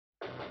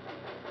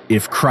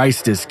If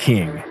Christ is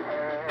king,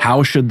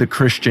 how should the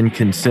Christian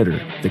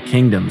consider the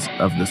kingdoms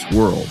of this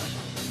world?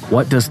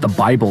 What does the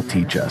Bible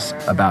teach us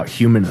about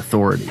human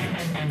authority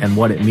and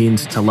what it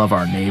means to love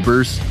our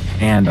neighbors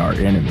and our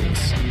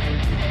enemies?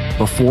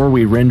 Before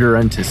we render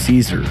unto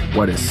Caesar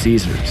what is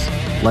Caesar's,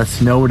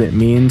 let's know what it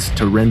means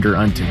to render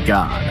unto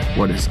God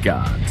what is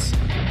God's.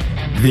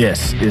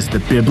 This is the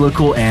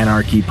Biblical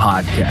Anarchy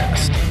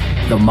Podcast,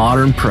 the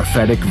modern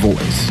prophetic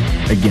voice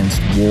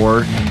against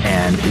war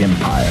and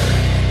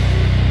empire.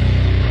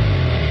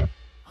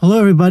 Hello,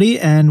 everybody,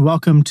 and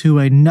welcome to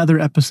another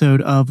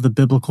episode of the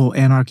Biblical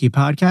Anarchy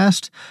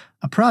Podcast,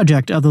 a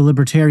project of the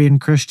Libertarian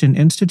Christian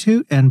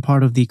Institute and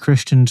part of the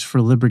Christians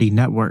for Liberty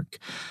Network.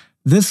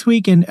 This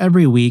week and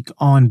every week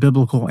on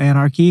Biblical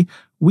Anarchy,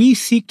 we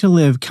seek to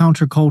live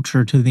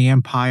counterculture to the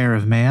empire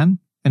of man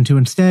and to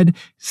instead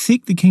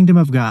seek the kingdom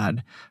of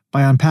God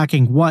by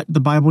unpacking what the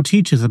Bible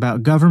teaches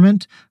about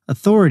government,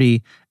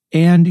 authority,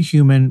 and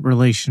human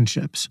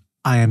relationships.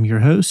 I am your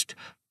host,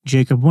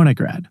 Jacob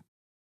Winograd.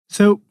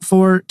 So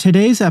for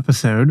today's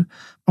episode,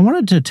 I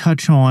wanted to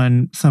touch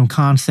on some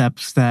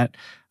concepts that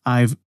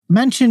I've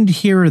mentioned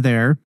here or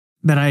there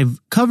that I've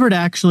covered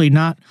actually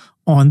not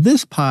on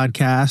this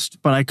podcast,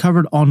 but I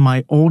covered on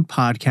my old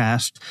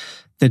podcast,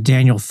 the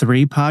Daniel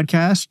 3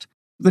 podcast.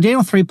 The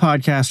Daniel 3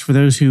 podcast, for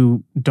those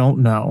who don't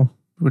know,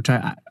 which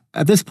at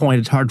this point,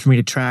 it's hard for me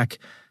to track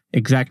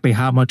exactly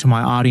how much of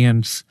my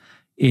audience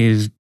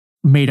is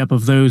made up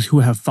of those who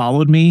have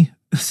followed me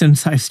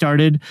since I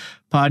started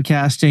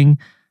podcasting,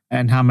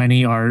 and how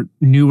many are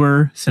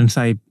newer since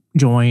I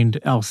joined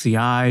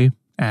LCI.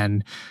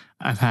 And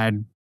I've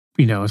had,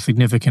 a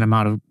significant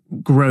amount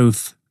of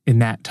growth in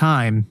that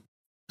time.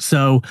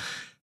 So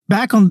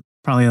back on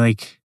probably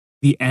like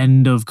the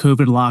end of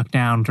COVID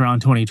lockdown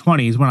around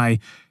 2020 is when I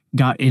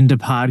got into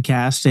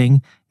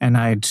podcasting, and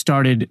I had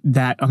started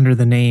that under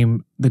the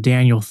name the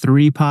Daniel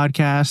 3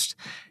 podcast.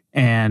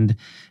 And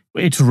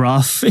it's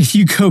rough. If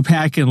you go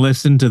back and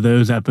listen to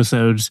those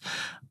episodes,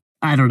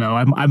 I don't know,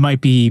 I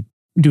might be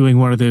doing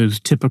one of those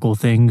typical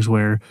things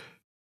where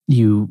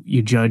you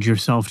judge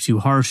yourself too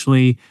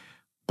harshly.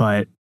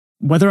 But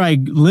whether I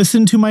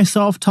listen to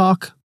myself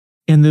talk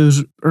in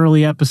those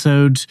early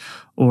episodes,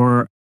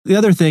 or the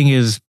other thing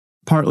is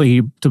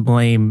partly to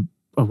blame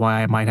of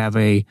why I might have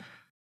a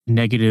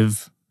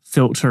negative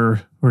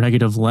filter or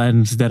negative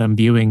lens that I'm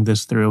viewing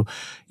this through,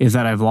 is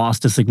that I've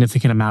lost a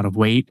significant amount of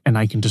weight, and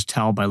I can just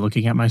tell by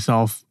looking at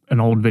myself in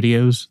old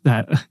videos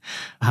that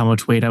how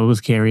much weight I was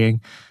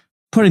carrying.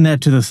 Putting that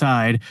to the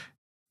side,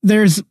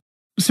 there's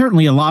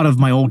certainly a lot of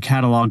my old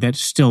catalog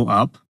that's still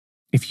up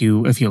if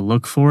you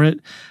look for it,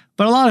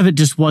 but a lot of it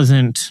just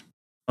wasn't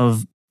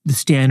of the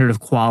standard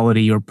of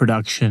quality or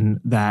production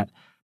that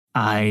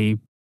I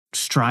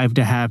strive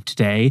to have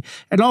today.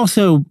 And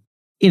also,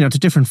 it's a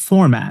different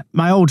format.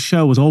 My old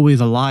show was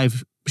always a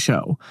live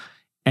show.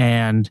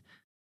 And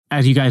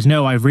as you guys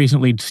know, I've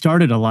recently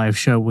started a live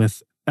show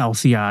with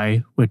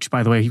LCI, which,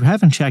 by the way, if you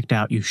haven't checked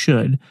out, you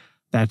should.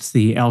 That's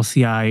the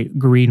LCI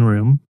Green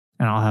Room.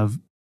 And I'll have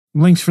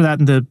links for that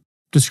in the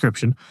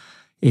description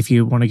if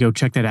you want to go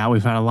check that out.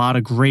 We've had a lot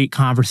of great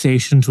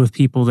conversations with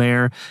people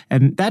there,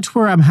 and that's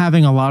where I'm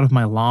having a lot of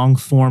my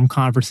long-form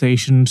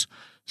conversations.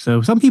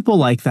 So some people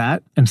like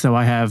that, and so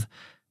I have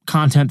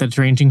content that's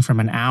ranging from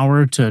an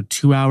hour to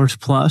 2 hours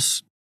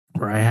plus,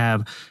 where I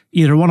have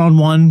either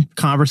one-on-one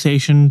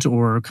conversations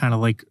or kind of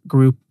like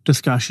group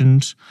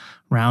discussions,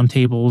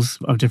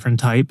 roundtables of different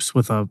types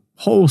with a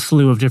whole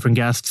slew of different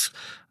guests.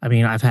 I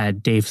mean, I've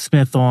had Dave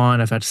Smith on,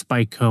 I've had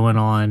Spike Cohen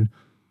on,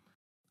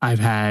 I've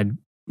had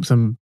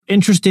some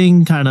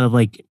interesting kind of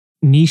like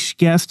niche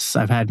guests.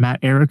 I've had Matt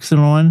Erickson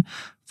on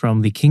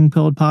from the King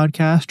Pilled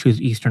podcast, who's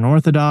Eastern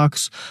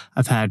Orthodox.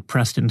 I've had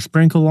Preston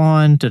Sprinkle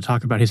on to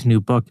talk about his new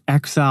book,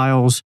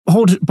 Exiles. A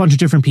whole bunch of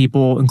different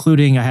people,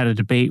 including I had a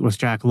debate with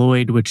Jack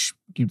Lloyd, which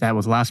that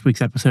was last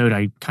week's episode.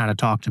 I kind of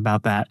talked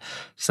about that.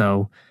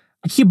 So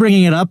I keep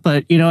bringing it up,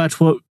 but that's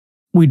what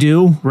we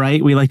do,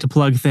 right? We like to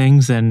plug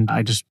things, and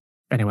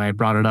I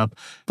brought it up.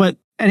 But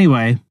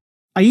anyway,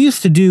 I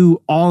used to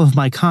do all of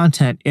my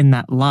content in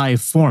that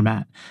live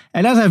format.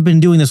 And as I've been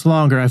doing this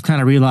longer, I've kind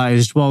of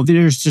realized, well,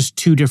 there's just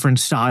two different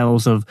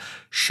styles of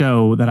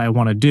show that I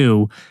want to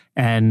do.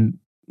 And,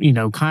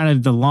 kind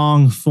of the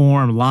long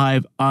form,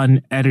 live,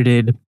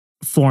 unedited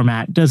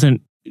format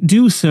doesn't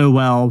do so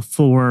well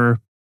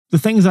for the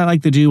things I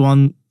like to do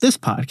on this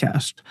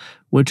podcast,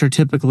 which are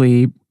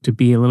typically to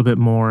be a little bit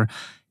more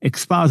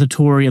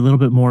expository, a little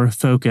bit more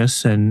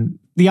focus, and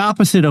the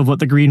opposite of what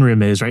the Green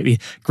Room is, right? The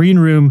Green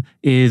Room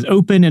is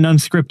open and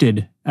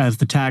unscripted, as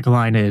the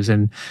tagline is.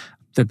 And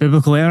the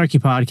Biblical Anarchy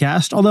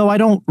Podcast, although I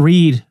don't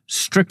read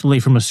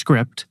strictly from a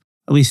script,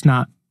 at least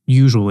not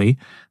usually,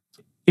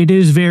 it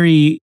is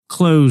very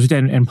closed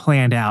and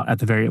planned out at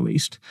the very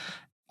least.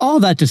 All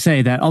that to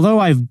say that although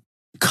I've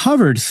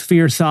covered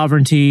sphere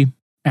sovereignty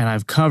and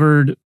I've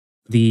covered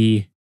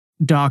the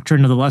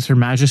Doctrine of the Lesser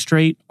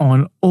Magistrate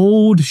on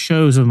old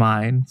shows of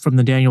mine from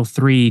the Daniel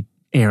 3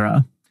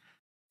 era,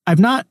 I've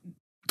not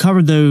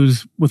covered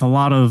those with a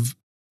lot of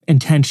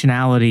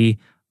intentionality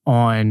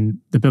on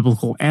the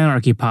Biblical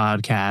Anarchy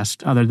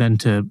Podcast, other than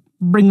to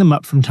bring them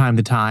up from time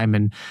to time.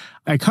 And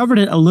I covered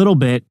it a little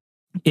bit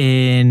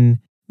in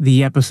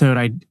the episode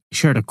I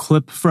shared a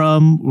clip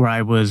from where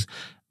I was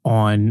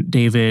on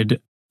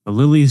David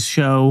Lily's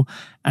show,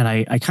 and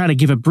I kind of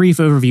give a brief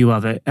overview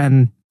of it.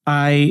 And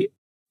I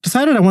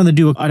decided I wanted to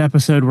do an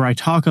episode where I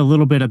talk a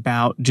little bit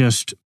about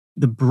just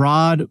the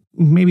broad,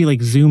 maybe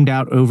like zoomed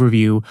out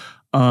overview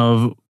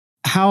of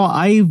how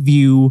I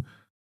view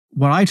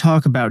what I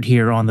talk about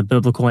here on the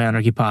Biblical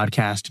Anarchy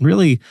Podcast, and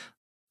really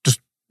just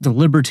the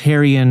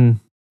libertarian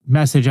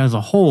message as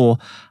a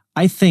whole,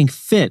 I think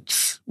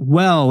fits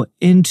well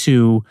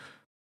into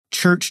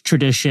church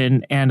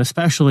tradition and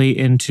especially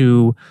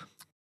into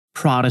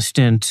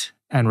Protestant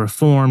and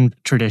Reformed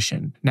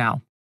tradition.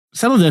 Now,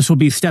 some of this will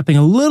be stepping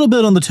a little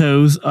bit on the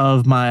toes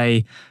of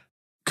my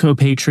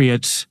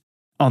compatriots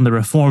on the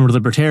Reformed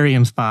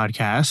Libertarians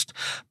podcast,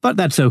 but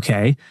that's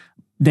okay.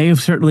 They've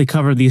certainly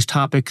covered these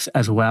topics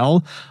as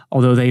well,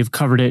 although they've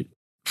covered it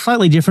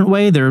slightly different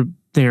way. They're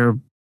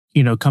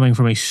coming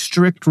from a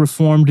strict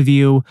Reformed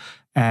view,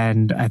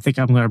 and I think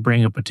I'm going to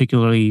bring a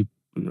particularly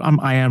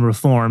I am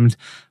Reformed,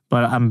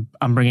 but I'm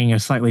bringing a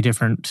slightly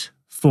different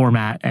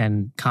format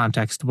and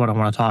context to what I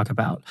want to talk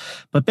about.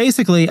 But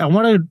basically, I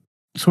want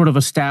to sort of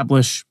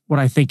establish what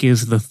I think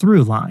is the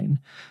through line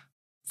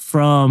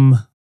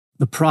from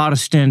the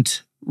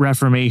Protestant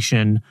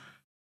Reformation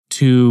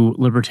to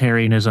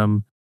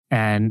libertarianism,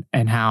 and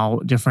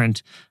how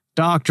different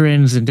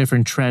doctrines and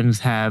different trends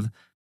have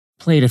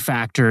played a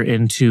factor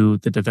into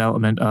the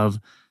development of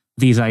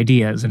these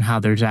ideas and how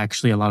there's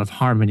actually a lot of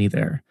harmony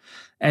there.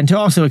 And to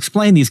also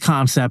explain these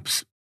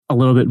concepts a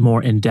little bit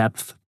more in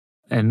depth.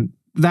 And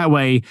that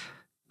way,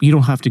 you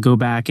don't have to go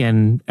back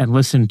and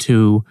listen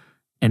to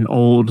an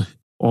old,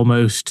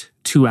 almost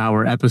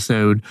 2-hour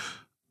episode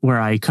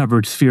where I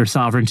covered sphere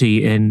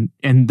sovereignty in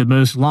the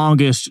most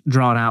longest,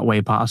 drawn-out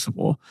way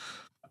possible.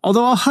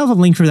 Although I'll have a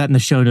link for that in the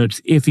show notes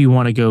if you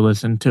want to go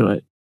listen to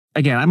it.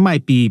 Again, I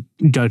might be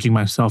judging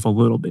myself a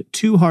little bit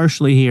too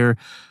harshly here,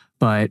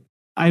 but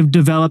I've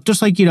developed,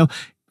 just like,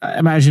 I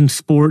imagine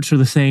sports are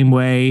the same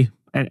way.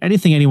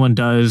 Anything anyone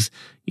does,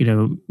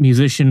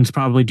 musicians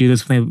probably do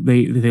this when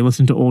they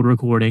listen to old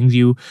recordings.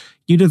 You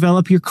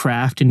develop your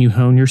craft and you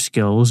hone your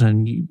skills,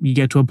 and you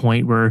get to a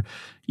point where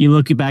you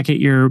look back at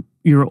your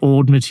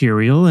old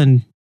material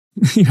and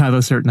you have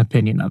a certain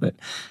opinion of it.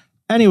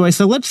 Anyway,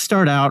 so let's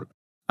start out.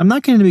 I'm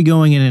not going to be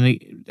going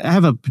in I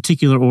have a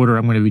particular order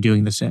I'm going to be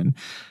doing this in.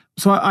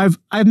 So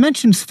I've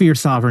mentioned sphere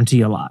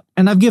sovereignty a lot,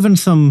 and I've given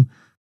some,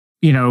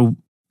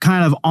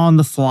 kind of on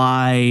the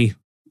fly,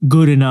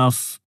 good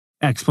enough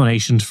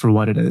explanations for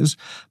what it is.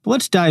 But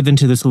let's dive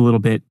into this a little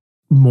bit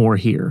more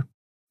here.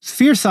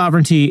 Sphere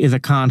sovereignty is a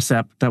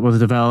concept that was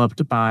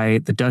developed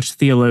by the Dutch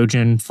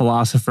theologian,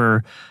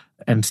 philosopher,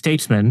 and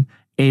statesman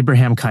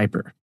Abraham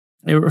Kuyper.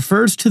 It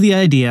refers to the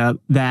idea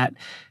that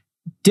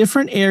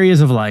different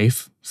areas of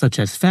life, such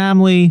as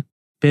family,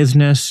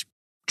 business,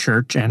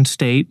 church and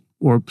state,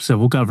 or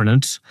civil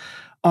governance,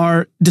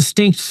 are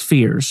distinct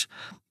spheres,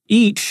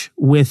 each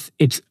with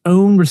its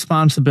own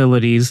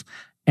responsibilities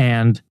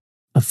and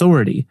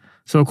authority.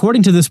 So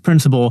according to this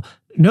principle,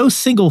 no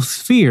single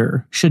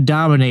sphere should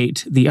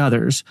dominate the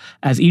others,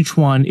 as each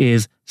one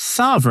is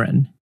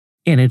sovereign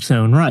in its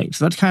own right.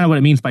 So that's kind of what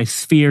it means by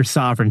sphere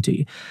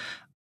sovereignty.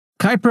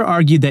 Kuyper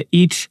argued that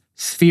each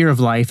sphere of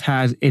life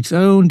has its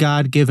own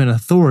God-given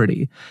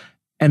authority,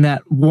 and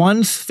that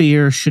one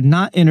sphere should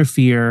not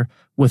interfere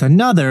with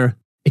another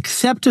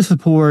except to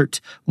support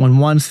when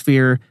one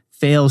sphere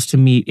fails to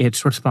meet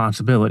its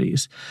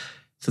responsibilities.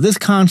 So this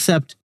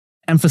concept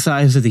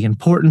emphasizes the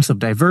importance of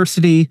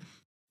diversity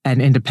and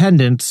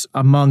independence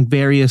among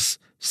various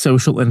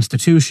social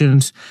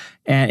institutions,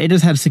 and it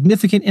has had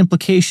significant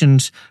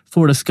implications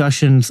for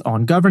discussions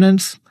on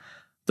governance,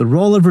 the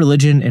role of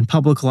religion in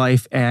public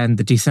life, and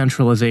the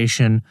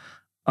decentralization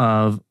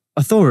of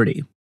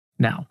authority.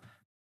 Now,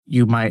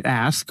 you might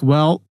ask,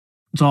 well,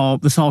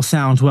 this all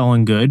sounds well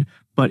and good,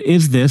 but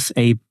is this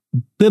a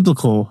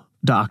biblical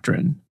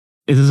doctrine?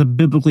 Is this a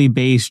biblically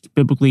based,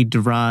 biblically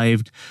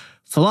derived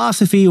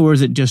philosophy, or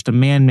is it just a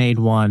man-made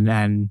one?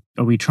 And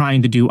are we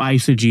trying to do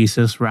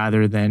eisegesis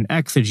rather than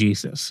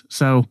exegesis?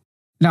 So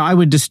now I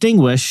would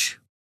distinguish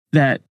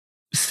that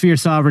sphere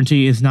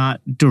sovereignty is not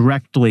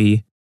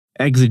directly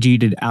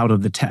exegeted out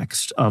of the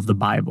text of the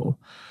Bible,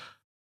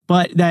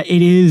 but that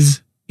it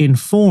is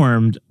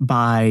informed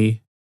by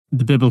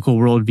the biblical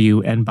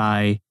worldview and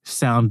by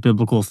sound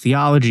biblical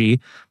theology.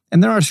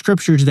 And there are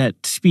scriptures that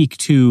speak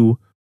to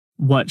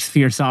what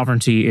sphere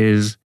sovereignty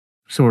is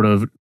sort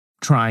of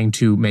trying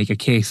to make a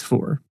case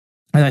for.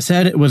 As I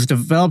said, it was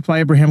developed by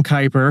Abraham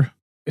Kuyper,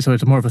 so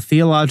it's more of a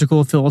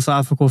theological,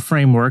 philosophical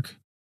framework.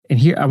 And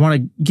here I want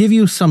to give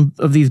you some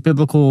of these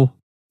biblical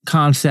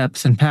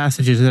concepts and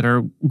passages that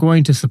are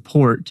going to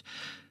support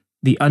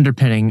the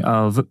underpinning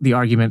of the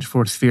argument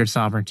for sphere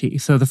sovereignty.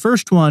 So the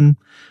first one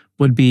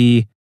would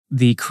be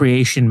the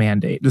creation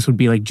mandate. This would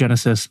be like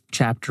Genesis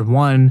chapter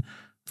 1,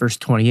 verse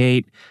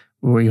 28,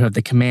 where you have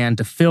the command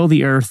to fill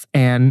the earth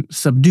and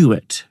subdue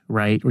it,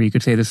 right? Or you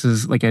could say this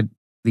is like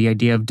the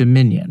idea of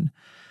dominion.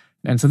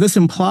 And so this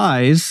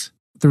implies,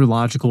 through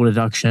logical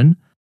deduction,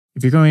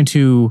 if you're going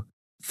to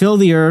fill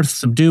the earth,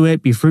 subdue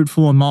it, be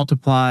fruitful and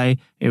multiply,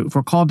 if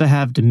we're called to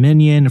have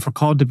dominion, if we're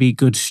called to be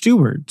good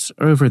stewards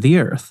over the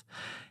earth,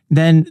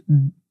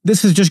 then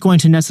this is just going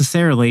to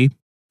necessarily,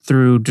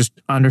 through just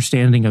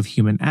understanding of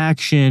human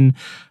action,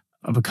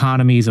 of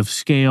economies of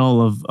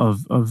scale,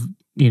 of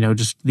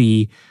just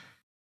the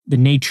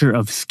nature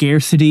of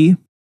scarcity,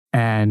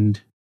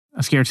 and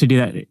a scarcity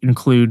that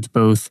includes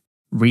both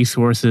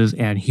resources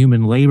and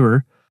human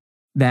labor,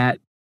 that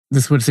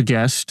this would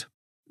suggest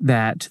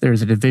that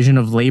there's a division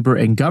of labor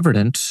and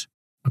governance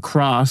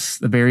across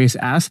the various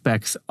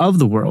aspects of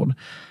the world.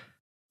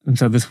 And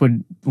so this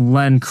would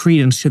lend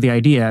credence to the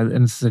idea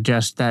and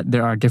suggest that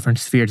there are different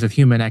spheres of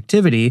human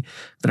activity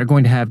that are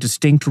going to have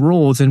distinct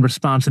roles and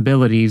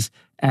responsibilities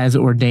as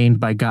ordained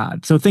by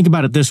God. So think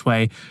about it this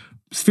way.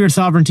 Sphere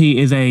sovereignty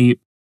is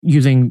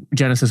using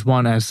Genesis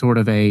 1 as sort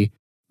of a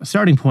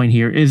starting point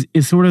here, is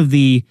sort of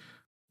the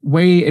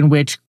way in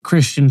which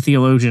Christian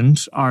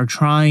theologians are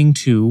trying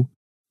to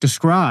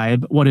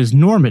describe what is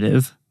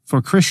normative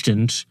for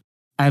Christians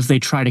as they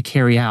try to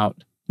carry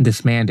out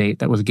this mandate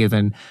that was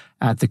given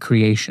at the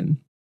creation.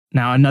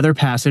 Now, another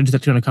passage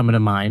that's going to come into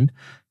mind,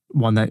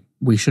 one that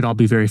we should all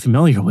be very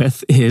familiar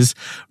with, is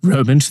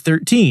Romans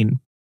 13.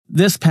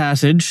 This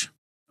passage,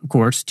 of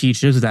course,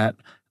 teaches that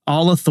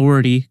all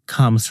authority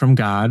comes from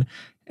God,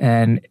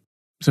 and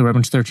so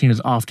Romans 13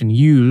 is often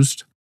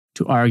used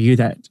to argue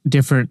that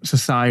different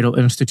societal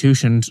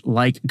institutions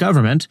like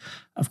government,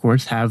 of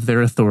course, have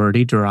their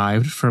authority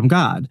derived from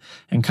God.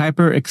 And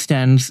Kuyper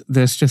extends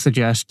this to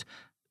suggest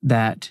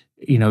that,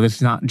 this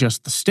is not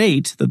just the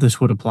state that this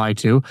would apply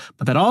to,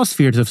 but that all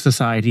spheres of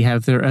society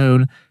have their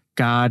own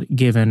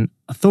God-given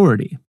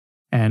authority.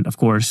 And of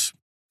course,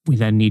 we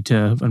then need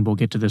to, and we'll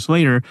get to this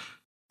later,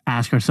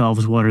 ask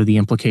ourselves what are the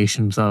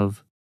implications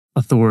of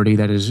authority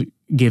that is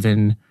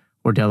given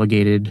or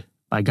delegated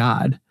by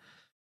God.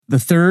 The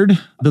third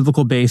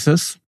biblical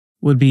basis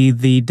would be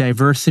the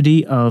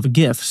diversity of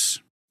gifts.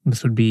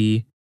 This would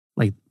be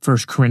like 1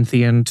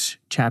 Corinthians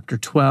chapter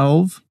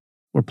 12,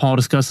 where Paul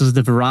discusses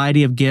the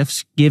variety of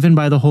gifts given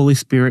by the Holy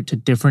Spirit to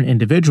different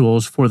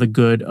individuals for the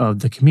good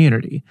of the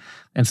community.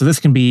 And so this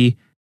can be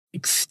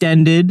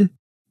extended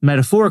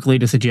metaphorically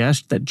to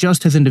suggest that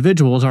just as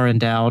individuals are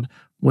endowed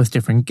with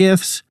different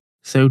gifts,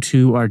 so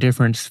too are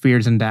different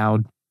spheres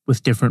endowed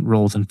with different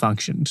roles and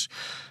functions.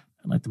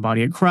 Like the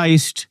body of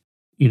Christ,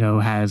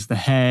 has the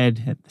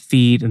head, and the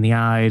feet, and the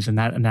eyes, and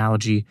that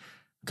analogy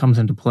comes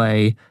into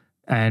play.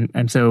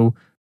 And so,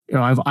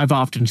 I've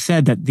often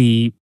said that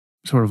the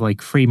sort of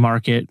like free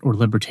market or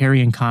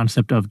libertarian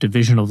concept of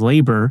division of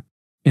labor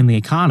in the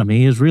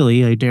economy is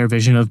really a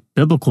derivation of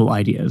biblical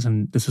ideas.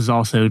 And this is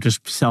also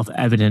just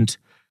self-evident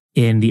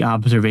in the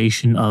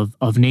observation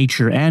of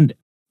nature and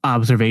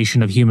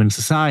observation of human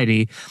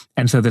society.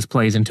 And so this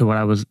plays into what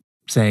I was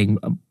saying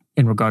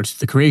in regards to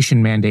the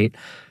creation mandate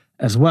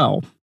as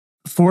well.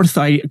 Fourth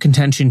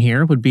contention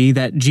here would be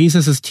that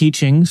Jesus'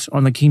 teachings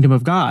on the kingdom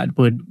of God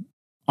would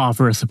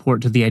offer a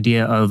support to the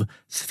idea of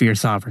sphere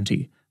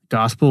sovereignty.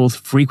 Gospels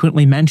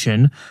frequently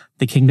mention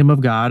the kingdom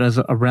of God as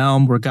a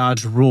realm where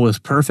God's rule is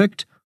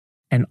perfect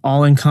and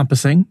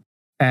all-encompassing,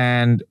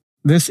 and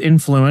this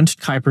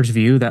influenced Kuyper's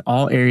view that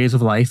all areas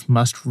of life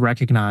must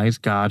recognize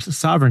God's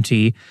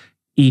sovereignty,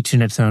 each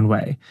in its own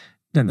way.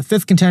 Then the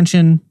fifth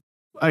contention,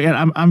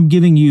 I'm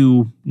giving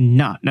you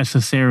not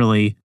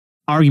necessarily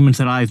arguments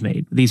that I've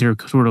made. These are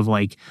sort of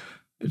like,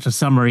 it's a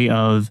summary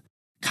of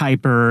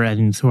Kuyper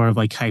and sort of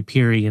like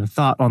Kuyperian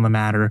thought on the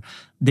matter.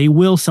 They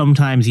will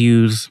sometimes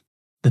use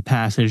the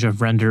passage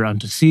of render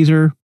unto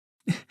Caesar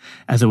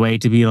as a way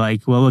to be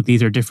like, well, look,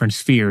 these are different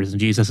spheres. And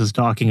Jesus is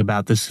talking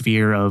about the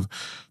sphere of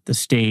the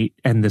state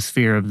and the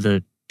sphere of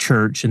the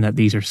church and that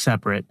these are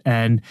separate.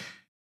 And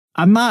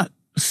I'm not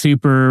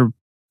super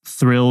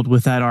thrilled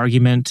with that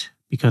argument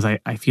because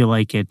I feel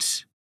like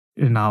it's,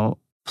 and I'll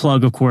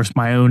plug, of course,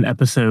 my own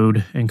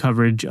episode and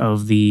coverage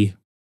of the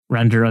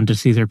render unto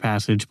Caesar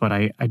passage, but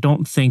I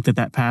don't think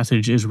that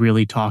passage is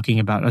really talking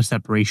about a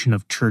separation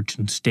of church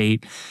and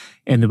state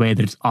in the way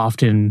that it's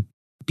often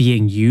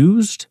being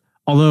used.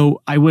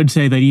 Although I would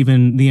say that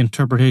even the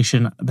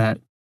interpretation that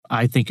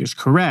I think is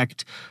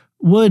correct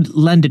would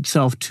lend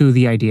itself to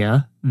the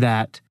idea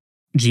that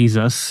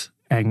Jesus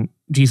and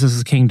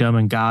Jesus' kingdom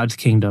and God's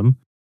kingdom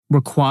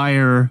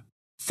require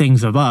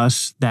things of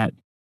us that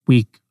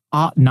we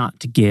ought not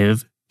to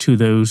give to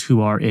those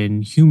who are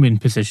in human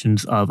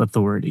positions of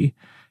authority.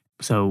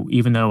 So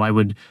even though I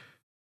would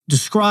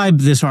describe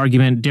this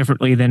argument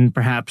differently than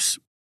perhaps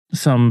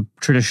some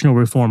traditional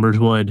reformers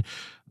would,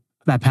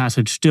 that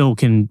passage still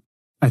can,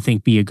 I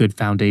think, be a good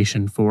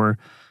foundation for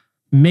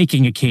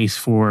making a case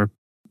for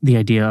the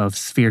idea of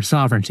sphere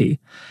sovereignty.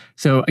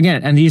 So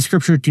again, and these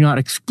scriptures do not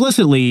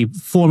explicitly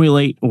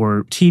formulate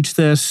or teach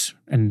this.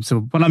 And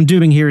so what I'm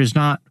doing here is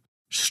not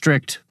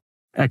strict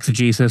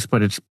exegesis,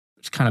 but it's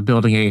kind of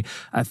building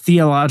a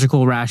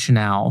theological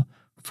rationale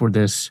for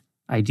this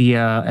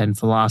idea and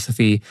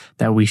philosophy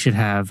that we should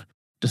have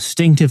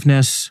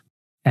distinctiveness,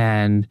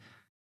 and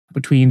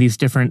between these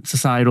different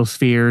societal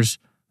spheres,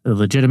 the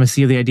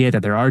legitimacy of the idea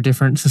that there are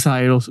different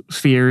societal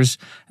spheres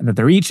and that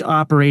they're each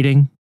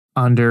operating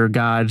under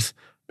God's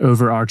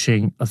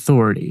overarching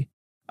authority.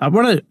 I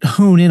want to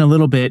hone in a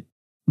little bit,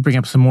 bring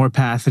up some more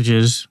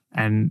passages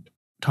and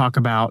talk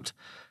about,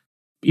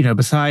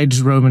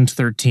 besides Romans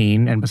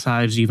 13 and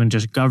besides even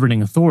just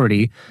governing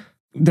authority,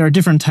 there are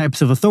different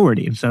types of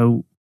authority. And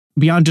so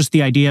beyond just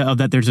the idea of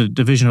that there's a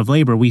division of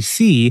labor, we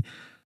see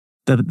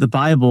that the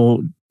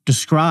Bible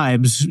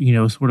describes,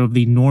 sort of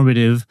the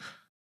normative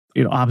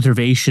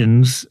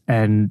observations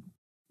and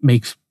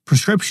makes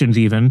prescriptions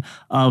even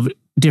of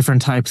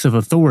different types of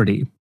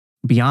authority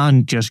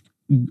beyond just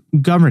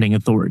governing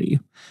authority.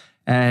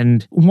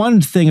 And one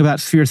thing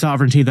about sphere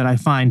sovereignty that I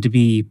find to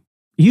be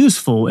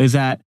useful is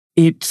that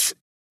it's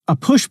a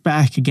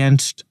pushback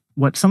against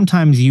what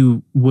sometimes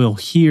you will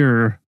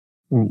hear,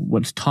 or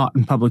what's taught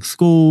in public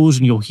schools,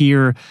 and you'll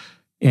hear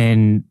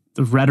in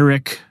the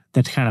rhetoric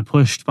that's kind of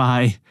pushed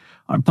by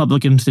our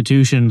public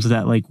institutions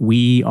that like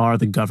we are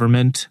the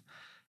government,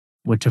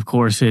 which of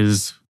course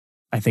is,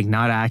 I think,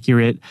 not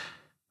accurate.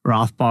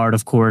 Rothbard,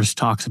 of course,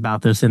 talks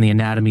about this in The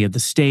Anatomy of the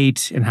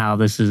State and how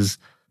this is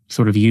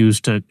sort of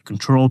used to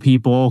control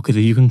people, because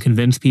if you can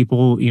convince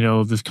people,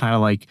 this kind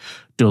of like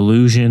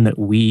delusion that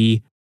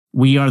we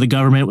are the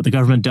government, what the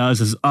government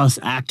does is us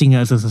acting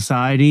as a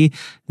society,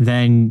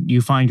 then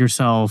you find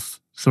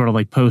yourself sort of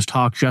like post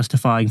hoc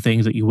justifying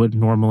things that you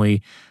wouldn't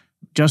normally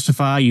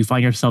justify. You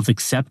find yourself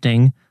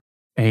accepting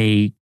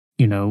a,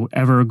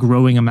 ever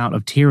growing amount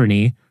of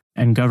tyranny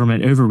and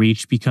government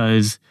overreach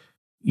because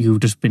you've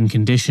just been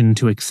conditioned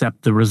to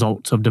accept the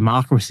results of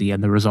democracy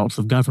and the results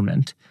of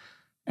government.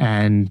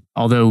 And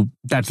although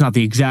that's not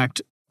the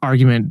exact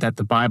argument that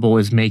the Bible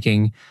is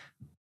making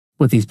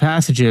with these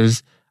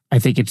passages, I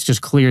think it's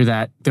just clear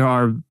that there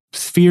are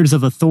spheres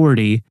of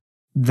authority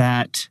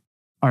that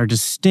are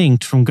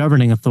distinct from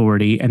governing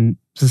authority, and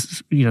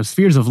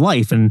spheres of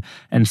life and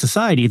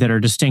society that are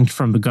distinct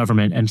from the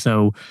government. And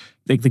so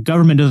the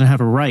government doesn't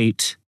have a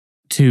right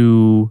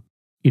to,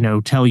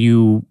 tell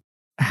you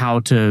how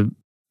to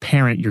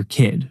parent your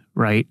kid,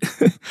 right?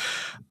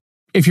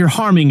 If you're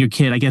harming your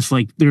kid, I guess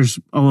like there's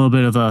a little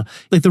bit of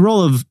the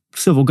role of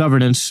civil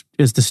governance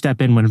is to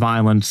step in when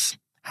violence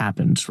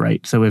happens,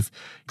 right? So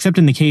except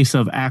in the case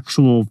of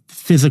actual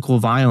physical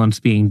violence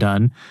being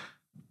done,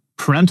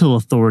 parental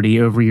authority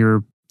over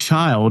your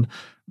child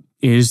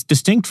is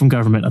distinct from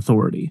government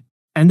authority.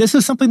 And this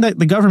is something that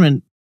the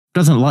government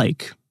doesn't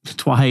like.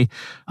 That's why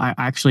I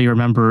actually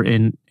remember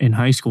in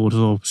high school,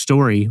 there's a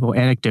little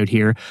anecdote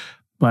here,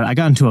 but I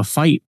got into a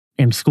fight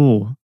in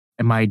school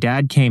and my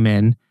dad came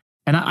in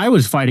and I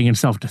was fighting in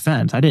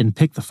self-defense. I didn't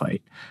pick the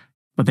fight,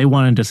 but they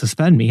wanted to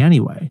suspend me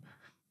anyway.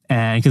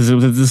 And because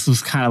this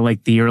was kind of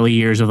like the early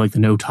years of like the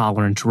no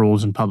tolerance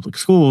rules in public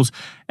schools.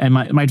 And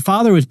my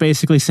father was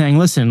basically saying,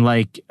 listen,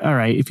 like, all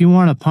right, if you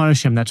want to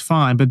punish him, that's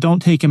fine, but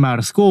don't take him out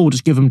of school.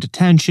 Just give him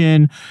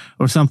detention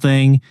or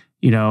something.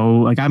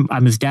 Like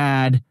I'm his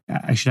dad.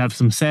 I should have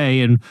some say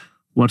in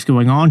what's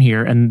going on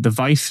here. And the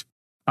vice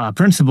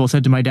principal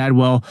said to my dad,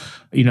 well,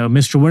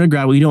 Mr.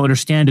 Winograd, what you don't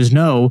understand is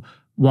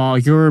while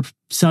your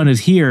son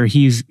is here,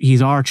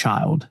 he's our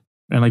child.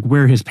 And like,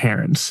 we're his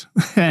parents.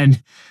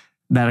 And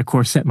that, of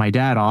course, set my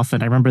dad off.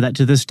 And I remember that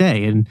to this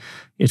day. And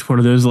it's one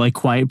of those like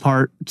quiet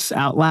parts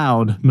out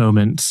loud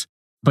moments.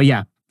 But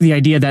yeah, the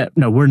idea that,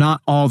 no, we're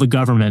not all the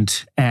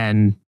government,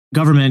 and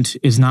government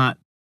is not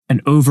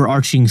an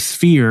overarching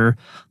sphere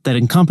that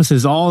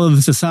encompasses all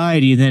of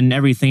society, then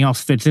everything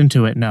else fits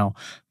into it. No,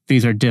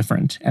 these are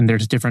different. And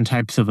there's different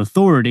types of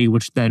authority,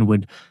 which then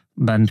would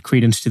lend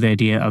credence to the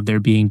idea of there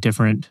being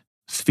different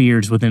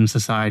spheres within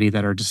society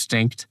that are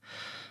distinct.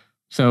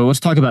 So let's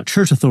talk about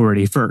church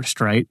authority first,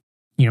 right?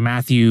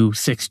 Matthew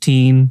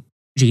 16,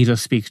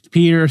 Jesus speaks to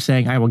Peter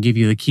saying, I will give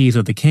you the keys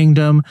of the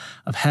kingdom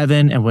of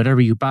heaven, and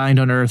whatever you bind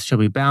on earth shall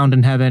be bound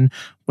in heaven.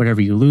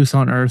 Whatever you loose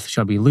on earth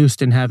shall be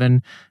loosed in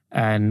heaven.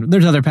 And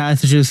there's other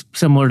passages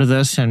similar to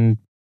this, and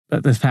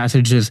this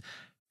passage is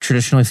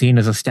traditionally seen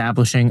as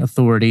establishing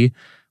authority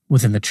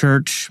within the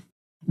church.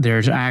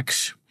 There's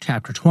Acts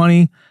chapter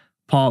 20.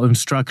 Paul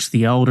instructs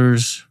the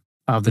elders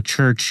of the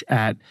church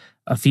at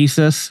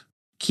Ephesus,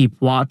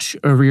 keep watch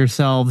over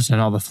yourselves and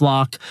all the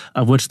flock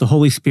of which the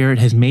Holy Spirit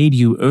has made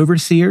you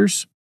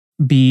overseers.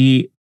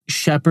 Be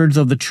shepherds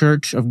of the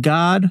church of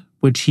God,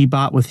 which he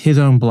bought with his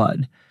own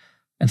blood.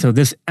 And so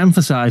this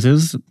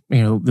emphasizes,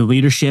 the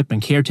leadership and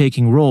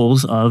caretaking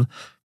roles of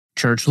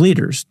church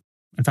leaders.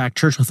 In fact,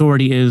 church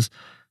authority is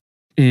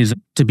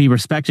to be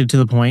respected to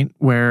the point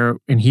where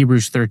in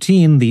Hebrews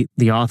 13,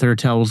 the author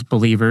tells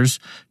believers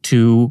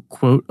to,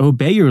 quote,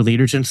 obey your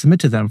leaders and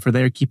submit to them, for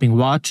they are keeping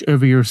watch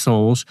over your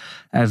souls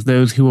as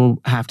those who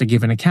will have to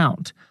give an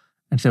account.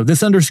 And so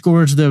this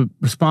underscores the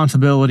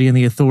responsibility and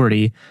the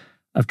authority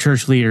of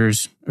church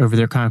leaders over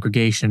their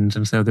congregations.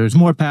 And so there's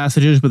more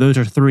passages, but those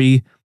are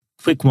three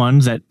quick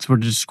ones that sort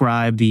of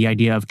describe the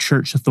idea of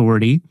church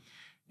authority.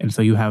 And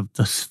so you have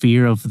the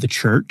sphere of the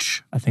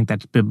church. I think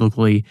that's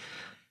biblically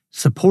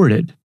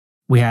supported.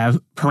 We have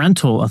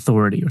parental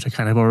authority, which I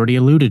kind of already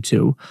alluded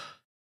to.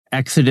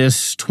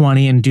 Exodus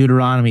 20 and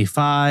Deuteronomy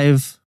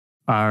 5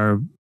 are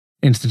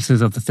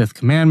instances of the fifth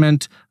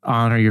commandment.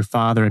 Honor your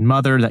father and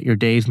mother, that your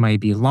days may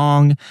be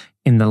long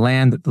in the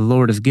land that the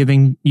Lord is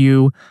giving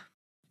you.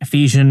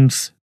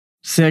 Ephesians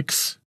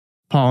 6,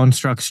 Paul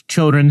instructs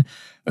children,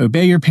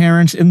 obey your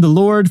parents in the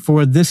Lord,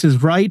 for this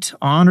is right.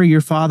 Honor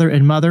your father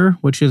and mother,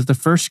 which is the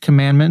first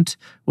commandment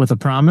with a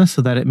promise,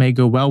 so that it may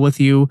go well with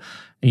you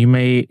and you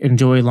may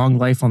enjoy long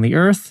life on the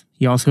earth.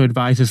 He also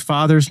advises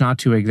fathers not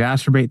to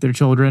exacerbate their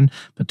children,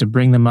 but to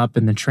bring them up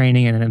in the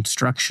training and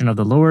instruction of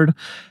the Lord.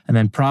 And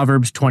then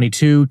Proverbs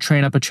 22,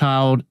 train up a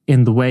child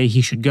in the way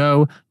he should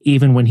go.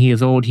 Even when he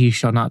is old, he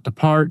shall not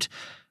depart.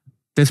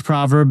 This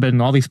proverb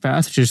and all these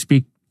passages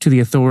speak to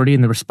the authority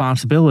and the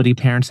responsibility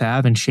parents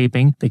have in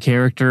shaping the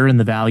character and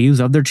the values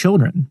of their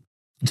children.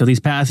 And so these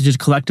passages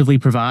collectively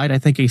provide, I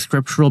think, a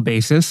scriptural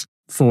basis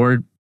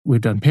for, we've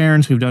done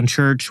parents, we've done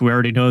church, we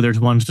already know there's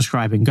ones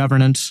describing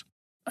governance.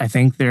 I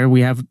think there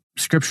we have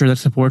scripture that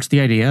supports the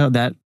idea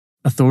that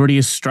authority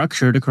is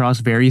structured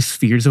across various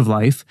spheres of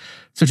life,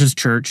 such as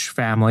church,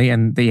 family,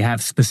 and they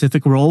have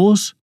specific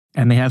roles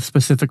and they have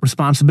specific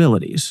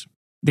responsibilities.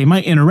 They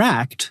might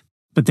interact,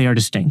 but they are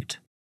distinct.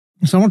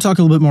 So I want to talk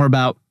a little bit more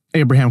about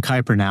Abraham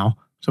Kuyper now.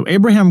 So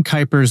Abraham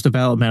Kuyper's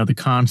development of the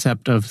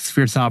concept of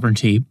sphere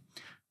sovereignty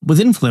was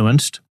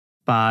influenced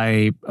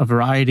by a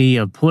variety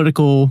of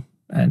political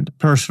and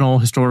personal,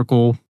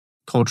 historical,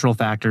 cultural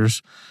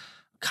factors.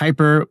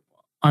 Kuyper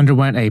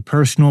underwent a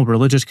personal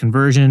religious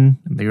conversion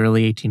in the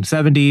early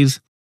 1870s,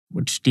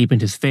 which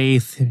deepened his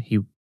faith. He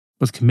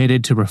was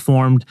committed to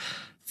Reformed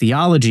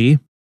theology,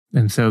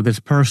 and so this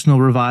personal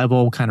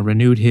revival kind of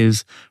renewed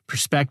his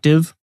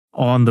perspective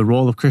on the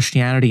role of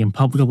Christianity in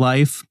public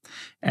life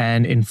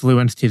and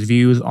influenced his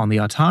views on the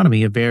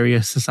autonomy of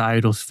various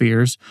societal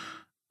spheres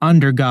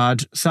under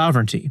God's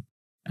sovereignty.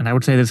 And I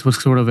would say this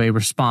was sort of a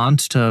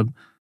response to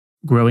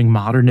growing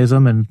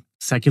modernism and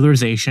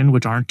secularization,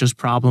 which aren't just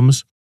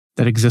problems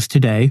that exist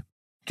today.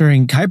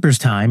 During Kuyper's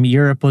time,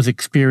 Europe was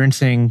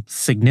experiencing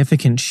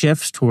significant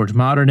shifts towards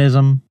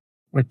modernism,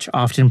 which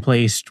often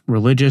placed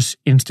religious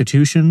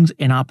institutions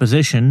in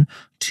opposition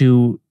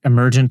to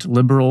emergent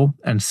liberal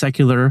and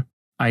secular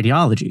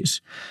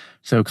ideologies.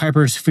 So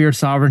Kuyper's sphere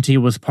sovereignty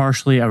was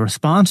partially a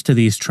response to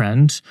these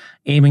trends,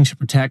 aiming to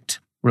protect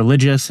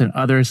religious and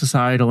other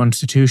societal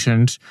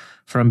institutions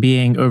from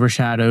being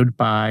overshadowed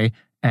by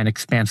an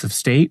expansive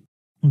state.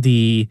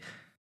 The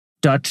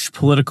Dutch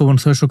political and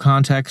social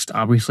context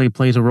obviously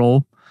plays a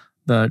role.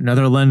 The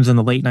Netherlands in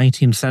the late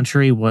 19th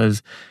century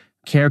was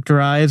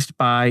characterized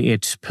by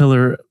its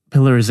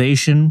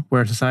pillarization,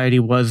 where society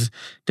was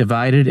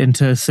divided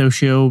into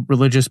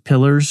socio-religious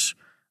pillars,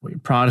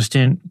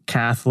 Protestant,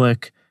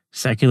 Catholic,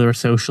 secular,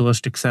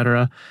 socialist,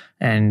 etc.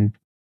 And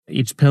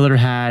each pillar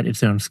had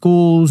its own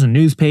schools and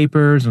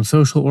newspapers and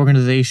social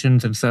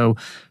organizations. And so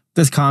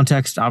this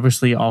context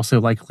obviously also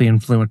likely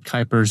influenced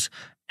Kuyper's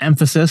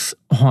emphasis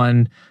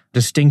on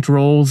distinct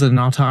roles and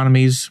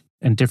autonomies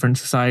in different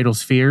societal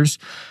spheres.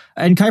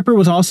 And Kuyper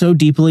was also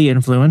deeply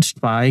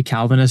influenced by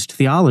Calvinist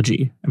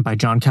theology and by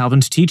John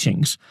Calvin's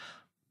teachings,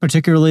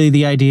 particularly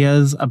the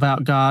ideas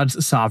about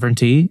God's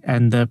sovereignty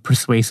and the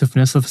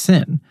persuasiveness of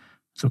sin.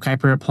 So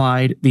Kuyper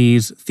applied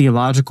these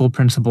theological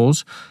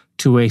principles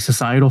to a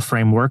societal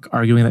framework,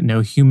 arguing that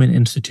no human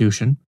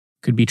institution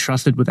could be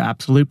trusted with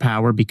absolute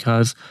power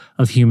because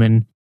of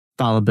human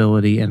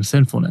fallibility and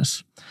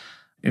sinfulness.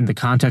 In the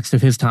context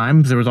of his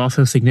time, there was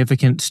also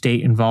significant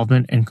state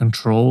involvement and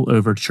control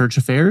over church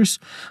affairs.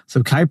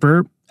 So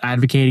Kuyper,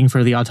 advocating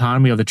for the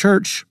autonomy of the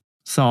church,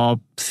 saw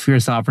sphere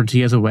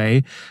sovereignty as a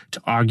way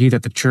to argue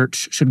that the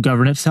church should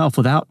govern itself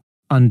without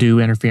undue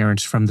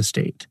interference from the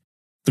state.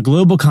 The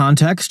global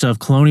context of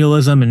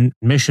colonialism and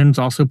missions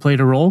also played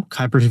a role.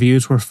 Kuyper's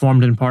views were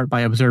formed in part by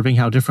observing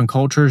how different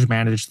cultures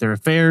managed their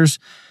affairs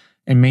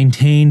and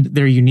maintained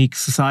their unique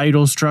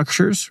societal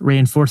structures,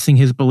 reinforcing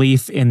his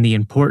belief in the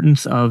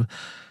importance of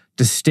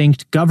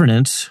distinct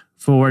governance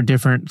for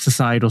different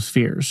societal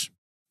spheres.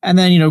 And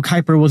then,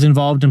 Kuyper was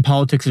involved in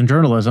politics and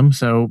journalism,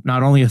 so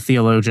not only a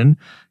theologian,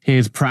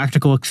 his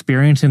practical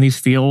experience in these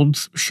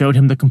fields showed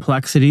him the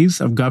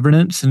complexities of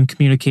governance and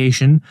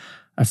communication,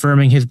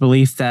 affirming his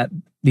belief that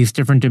these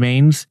different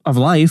domains of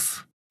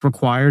life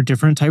require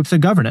different types of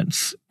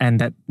governance,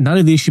 and that none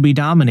of these should be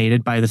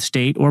dominated by the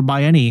state or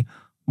by any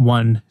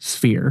one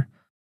sphere.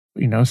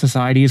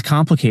 Society is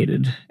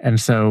complicated, and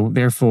so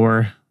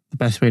therefore the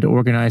best way to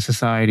organize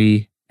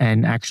society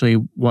and actually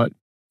what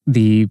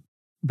the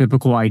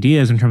biblical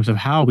ideas in terms of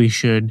how we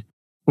should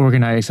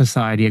organize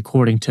society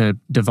according to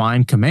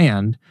divine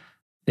command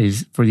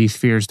is for these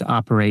spheres to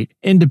operate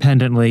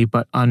independently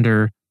but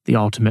under the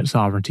ultimate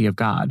sovereignty of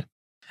God.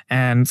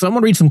 And so I'm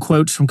going to read some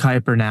quotes from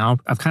Kuyper now.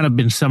 I've kind of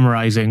been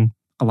summarizing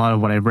a lot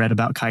of what I've read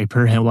about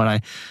Kuyper and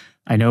what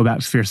I know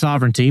about sphere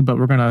sovereignty, but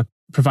we're going to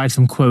provide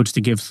some quotes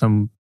to give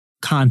some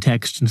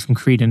context and some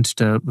credence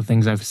to the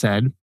things I've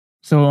said.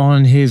 So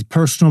on his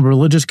personal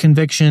religious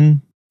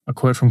conviction, a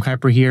quote from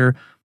Kuyper here,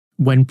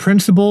 When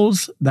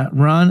principles that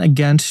run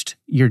against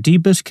your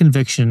deepest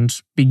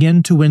convictions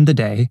begin to win the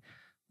day,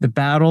 the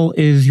battle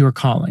is your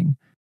calling,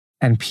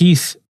 and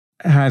peace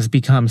has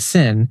become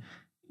sin,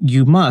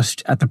 you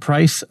must, at the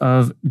price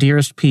of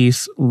dearest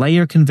peace, lay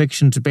your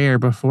convictions bare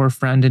before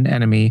friend and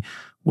enemy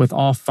with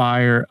all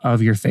fire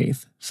of your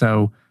faith.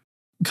 So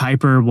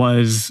Kuyper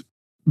was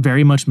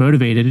very much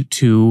motivated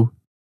to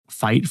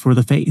fight for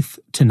the faith,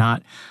 to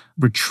not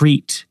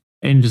retreat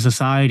into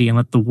society and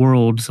let the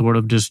world sort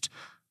of just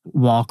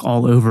walk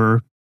all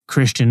over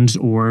Christians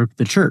or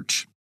the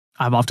church.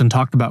 I've often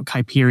talked about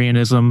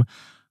Kuyperianism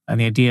and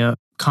the idea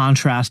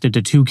contrasted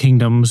to two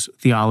kingdoms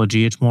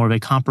theology. It's more of a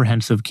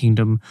comprehensive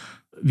kingdom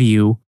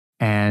view,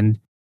 and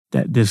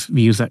that this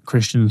views that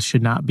Christians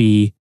should not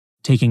be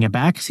taking a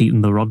backseat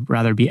in the world,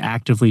 rather be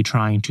actively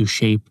trying to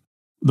shape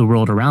the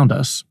world around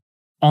us.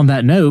 On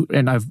that note,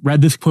 and I've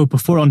read this quote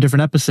before on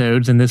different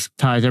episodes, and this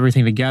ties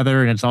everything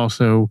together, and it's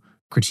also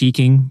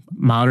critiquing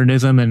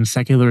modernism and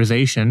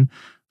secularization.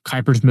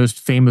 Kuyper's most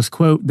famous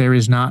quote, "There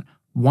is not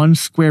 1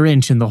 square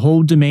inch in the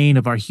whole domain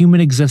of our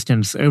human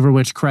existence over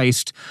which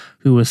Christ,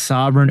 who is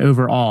sovereign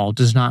over all,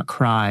 does not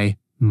cry,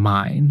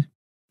 mine."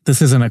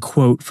 This isn't a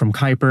quote from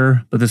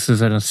Kuyper, but this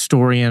is an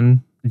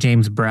historian,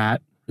 James Bratt,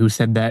 who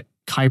said that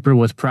Kuyper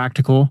was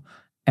practical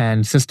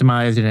and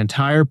systemized an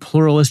entire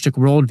pluralistic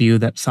worldview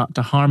that sought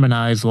to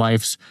harmonize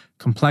life's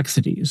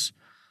complexities.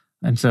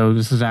 And so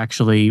this is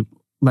actually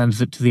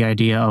lends it to the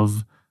idea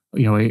of,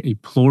 a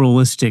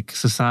pluralistic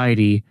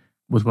society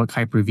with what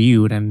Kuyper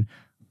viewed. And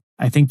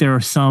I think there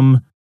are some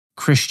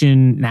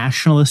Christian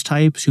nationalist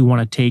types who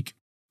want to take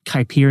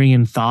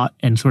Kuyperian thought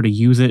and sort of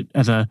use it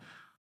as a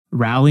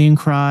rallying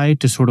cry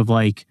to sort of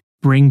like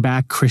bring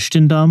back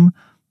Christendom.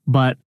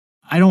 But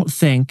I don't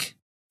think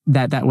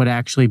that that would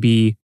actually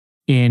be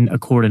in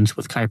accordance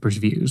with Kuyper's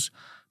views,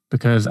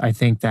 because I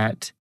think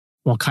that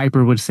while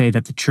Kuyper would say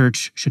that the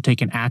church should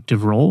take an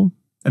active role,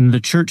 and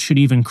the church should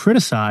even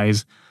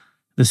criticize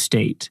the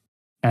state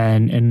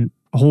and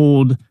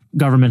hold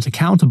governments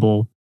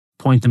accountable,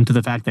 point them to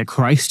the fact that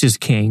Christ is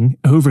king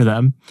over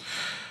them,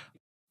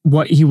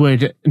 what he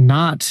would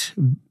not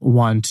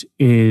want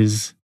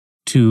is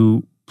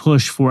to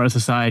push for a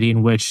society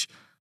in which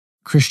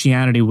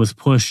Christianity was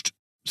pushed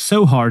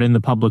so hard in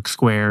the public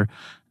square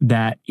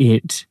that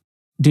it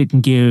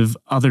didn't give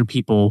other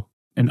people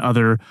and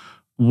other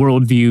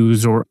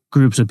worldviews or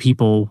groups of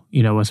people,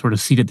 a sort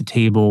of seat at the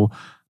table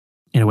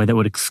in a way that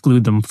would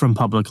exclude them from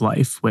public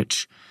life,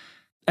 which,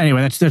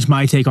 anyway, that's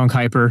my take on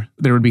Kuyper.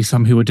 There would be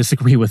some who would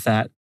disagree with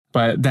that.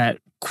 But that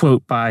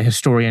quote by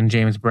historian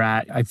James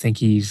Bratt, I think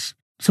he's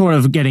sort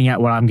of getting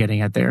at what I'm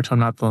getting at there. So I'm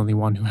not the only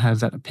one who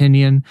has that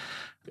opinion.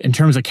 In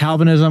terms of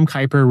Calvinism,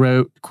 Kuyper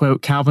wrote,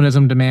 quote,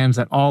 "Calvinism demands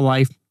that all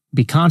life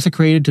be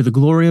consecrated to the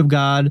glory of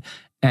God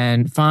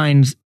and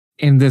finds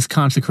in this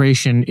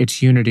consecration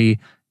its unity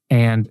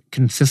and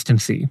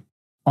consistency."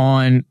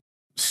 On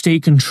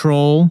state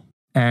control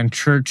and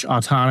church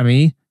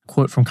autonomy,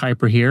 quote from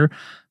Kuyper here,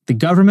 "The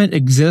government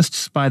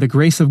exists by the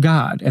grace of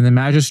God, and the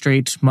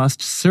magistrates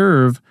must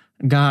serve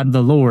God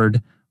the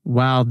Lord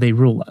while they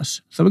rule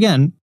us." So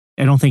again,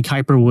 I don't think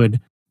Kuyper would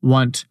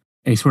want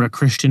a sort of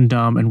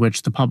Christendom in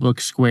which the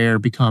public square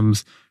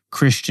becomes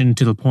Christian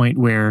to the point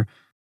where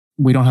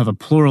we don't have a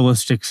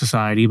pluralistic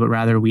society, but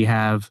rather we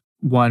have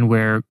one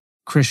where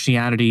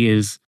Christianity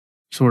is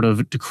sort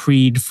of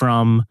decreed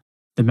from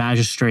the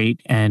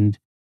magistrate and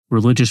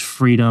religious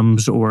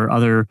freedoms or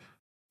other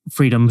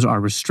freedoms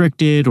are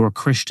restricted, or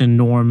Christian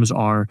norms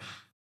are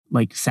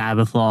like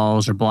Sabbath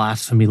laws or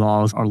blasphemy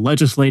laws are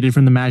legislated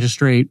from the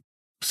magistrate.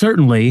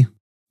 Certainly,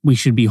 we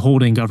should be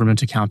holding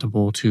government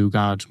accountable to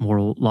God's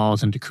moral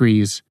laws and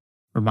decrees,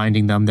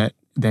 reminding them that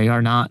they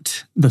are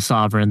not the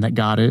sovereign that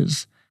God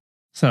is.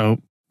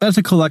 So that's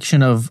a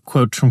collection of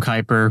quotes from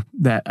Kuyper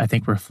that I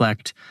think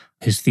reflect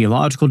his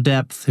theological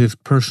depth, his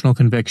personal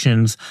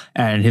convictions,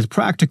 and his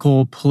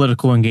practical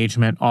political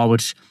engagement, all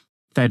which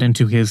fed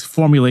into his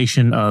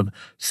formulation of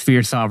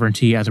sphere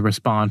sovereignty as a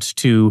response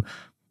to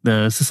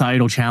the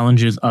societal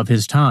challenges of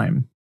his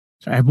time.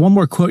 So I have one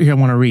more quote here I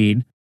want to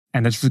read,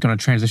 and this is going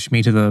to transition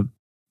me to the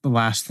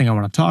last thing I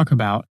want to talk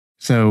about.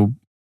 So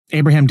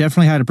Abraham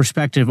definitely had a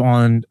perspective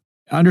on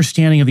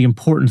understanding of the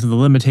importance of the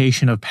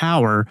limitation of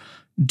power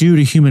due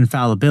to human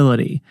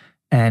fallibility.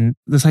 And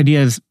this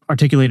idea is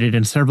articulated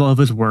in several of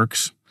his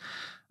works,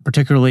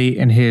 particularly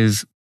in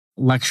his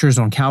lectures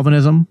on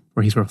Calvinism,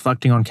 where he's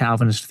reflecting on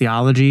Calvinist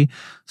theology.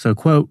 So,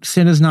 quote,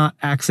 "Sin is not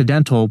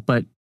accidental,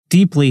 but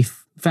deeply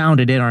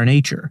founded in our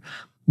nature.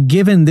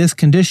 Given this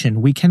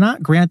condition, we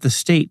cannot grant the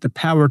state the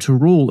power to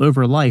rule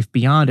over life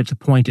beyond its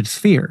appointed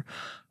sphere,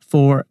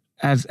 for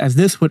as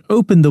this would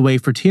open the way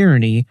for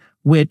tyranny,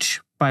 which,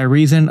 by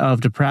reason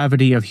of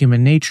depravity of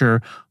human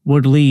nature,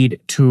 would lead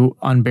to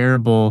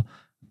unbearable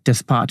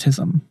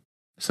despotism."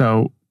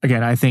 So,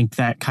 again, I think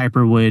that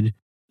Kuyper would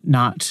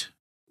not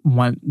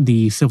want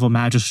the civil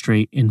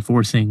magistrate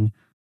enforcing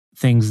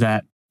things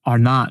that are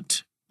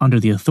not under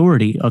the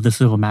authority of the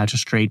civil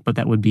magistrate, but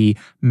that would be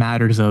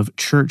matters of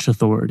church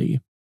authority.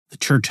 The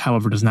church,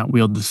 however, does not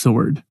wield the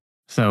sword.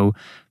 So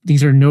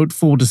these are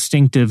notable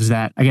distinctives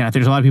that, again,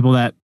 there's a lot of people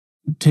that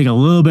take a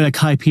little bit of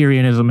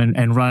Kuyperianism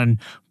and run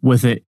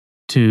with it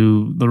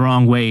to the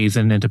wrong ways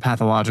and into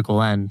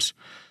pathological ends.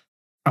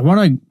 I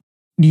want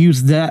to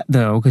use that,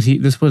 though, because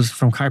this was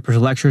from Kuyper's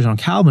lectures on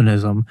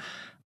Calvinism.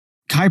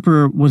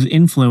 Kuyper was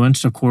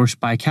influenced, of course,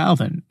 by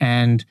Calvin,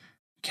 and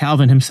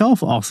Calvin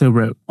himself also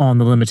wrote on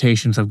the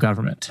limitations of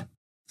government.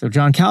 So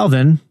John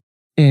Calvin,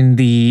 in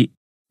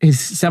his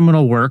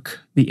seminal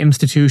work, The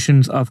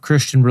Institutions of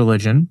Christian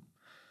Religion,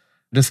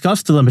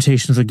 discussed the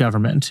limitations of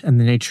government and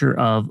the nature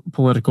of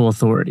political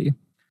authority.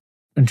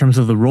 In terms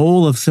of the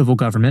role of civil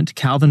government,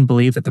 Calvin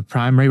believed that the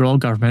primary role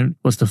of government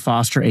was to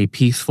foster a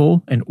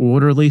peaceful and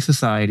orderly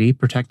society,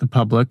 protect the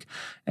public,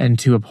 and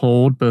to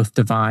uphold both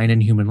divine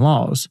and human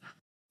laws.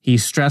 He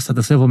stressed that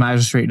the civil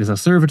magistrate is a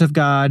servant of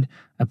God,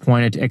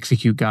 appointed to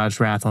execute God's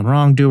wrath on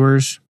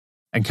wrongdoers.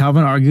 And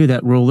Calvin argued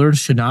that rulers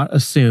should not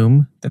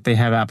assume that they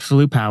have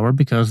absolute power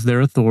because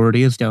their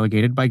authority is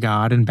delegated by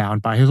God and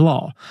bound by his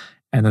law.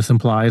 And this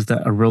implies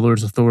that a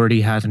ruler's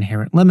authority has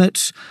inherent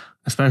limits,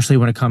 especially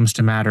when it comes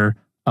to matter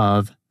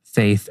of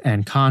faith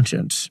and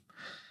conscience.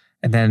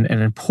 And then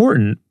an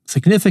important,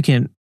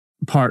 significant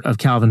part of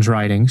Calvin's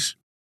writings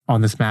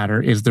on this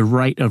matter is the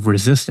right of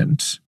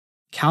resistance.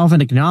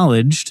 Calvin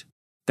acknowledged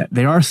that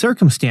there are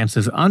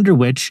circumstances under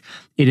which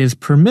it is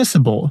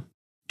permissible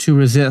to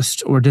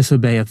resist or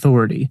disobey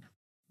authority.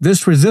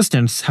 This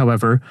resistance,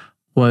 however,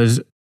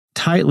 was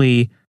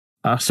tightly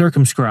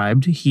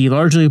circumscribed. He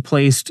largely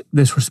placed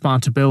this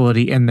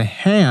responsibility in the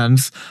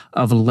hands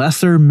of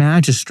lesser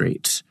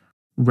magistrates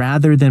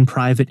rather than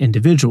private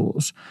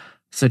individuals,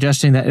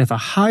 suggesting that if a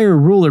higher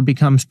ruler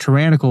becomes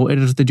tyrannical, it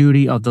is the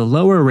duty of the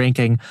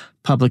lower-ranking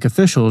public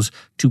officials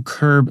to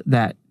curb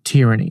that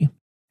tyranny.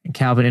 And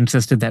Calvin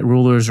insisted that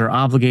rulers are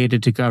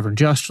obligated to govern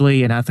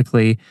justly and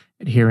ethically,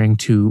 adhering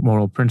to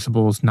moral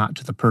principles, not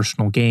to the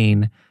personal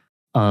gain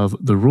of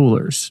the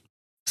rulers.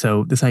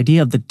 So this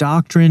idea of the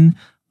doctrine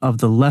of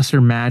the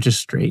lesser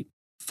magistrate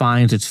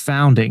finds its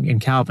founding in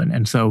Calvin.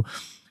 And so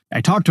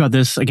I talked about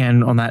this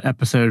again on that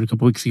episode a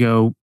couple weeks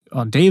ago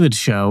on David's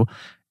show.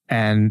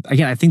 And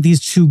again, I think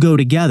these two go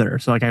together.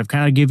 So I've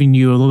kind of given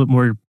you a little bit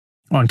more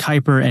on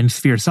Kuyper and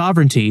sphere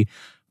sovereignty,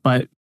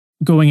 but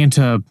going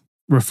into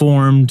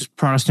Reformed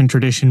Protestant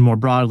tradition more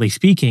broadly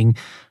speaking,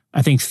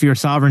 I think sphere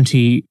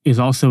sovereignty is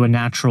also a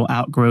natural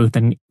outgrowth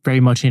and very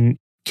much in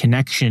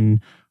connection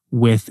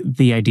with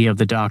the idea of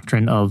the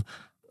doctrine of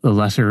the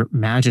lesser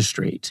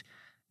magistrate.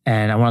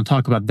 And I want to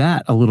talk about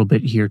that a little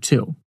bit here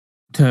too.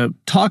 To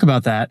talk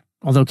about that,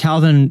 although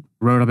Calvin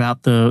wrote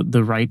about the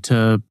right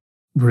to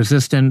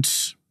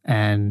resistance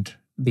and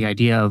the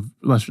idea of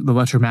the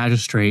lesser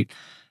magistrate,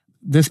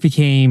 this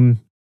became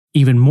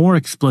even more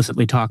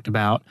explicitly talked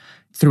about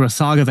through a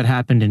saga that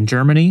happened in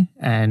Germany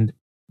and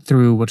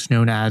through what's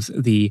known as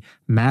the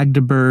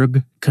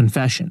Magdeburg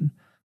Confession.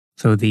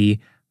 So the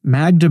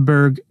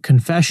Magdeburg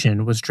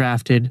Confession was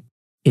drafted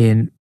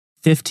in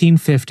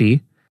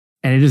 1550,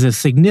 and it is a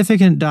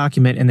significant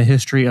document in the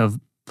history of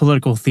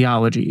political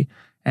theology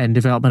and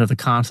development of the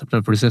concept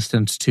of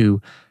resistance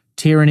to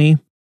tyranny.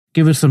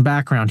 Give us some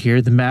background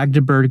here. The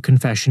Magdeburg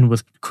Confession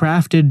was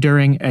crafted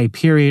during a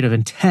period of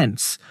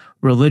intense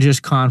religious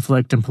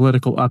conflict and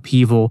political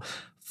upheaval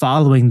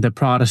following the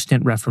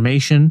Protestant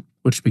Reformation,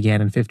 which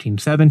began in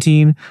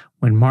 1517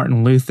 when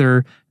Martin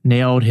Luther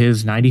nailed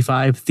his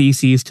 95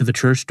 Theses to the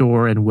church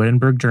door in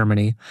Wittenberg,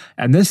 Germany.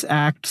 And this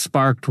act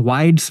sparked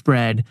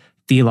widespread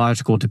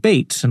theological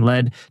debates and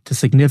led to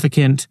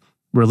significant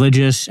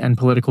religious and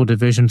political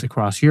divisions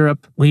across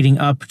Europe, leading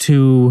up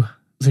to,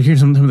 so here's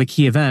some of the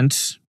key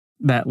events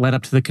that led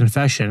up to the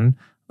confession.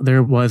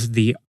 There was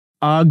the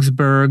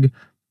Augsburg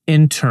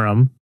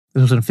Interim.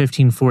 This was in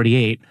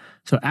 1548.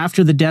 So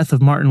after the death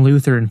of Martin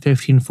Luther in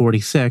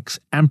 1546,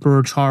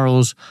 Emperor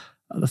Charles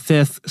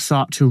V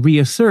sought to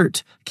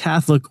reassert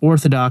Catholic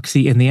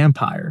orthodoxy in the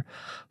empire.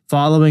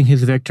 Following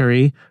his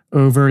victory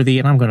over the,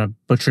 and I'm going to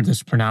butcher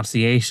this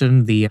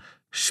pronunciation, the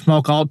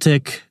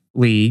Schmalkaldic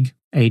League,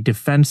 a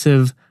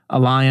defensive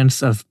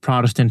alliance of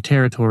Protestant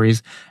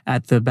territories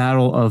at the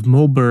Battle of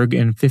Mulberg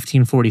in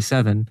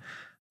 1547,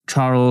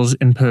 Charles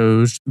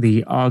imposed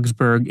the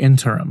Augsburg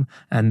Interim,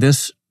 and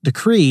this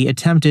decree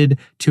attempted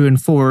to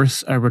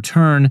enforce a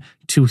return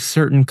to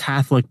certain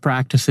Catholic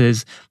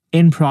practices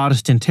in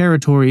Protestant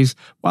territories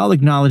while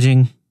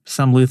acknowledging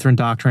some Lutheran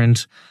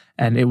doctrines,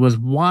 and it was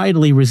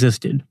widely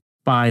resisted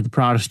by the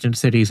Protestant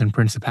cities and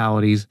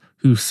principalities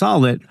who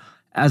saw it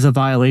as a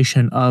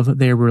violation of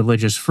their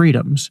religious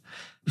freedoms.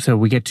 So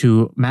we get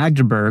to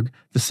Magdeburg.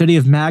 The city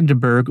of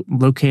Magdeburg,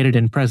 located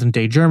in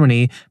present-day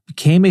Germany,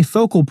 became a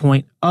focal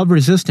point of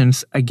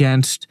resistance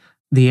against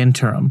the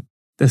interim.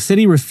 The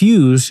city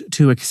refused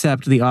to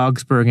accept the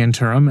Augsburg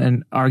Interim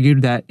and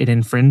argued that it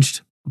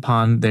infringed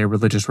upon their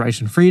religious rights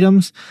and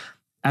freedoms.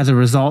 As a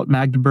result,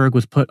 Magdeburg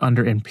was put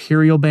under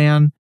imperial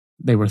ban.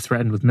 They were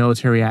threatened with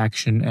military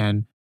action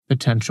and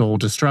potential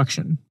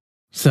destruction.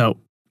 So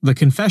the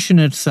confession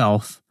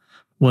itself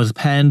was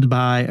penned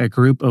by a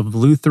group of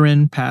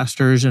Lutheran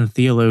pastors and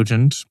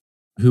theologians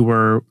who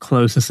were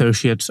close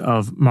associates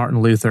of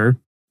Martin Luther,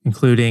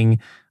 including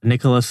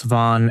Nicholas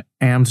von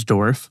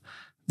Amsdorf.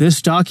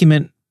 This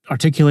document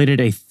articulated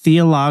a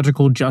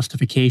theological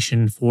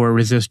justification for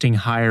resisting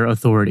higher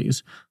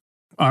authorities,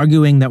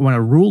 arguing that when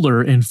a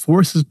ruler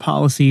enforces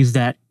policies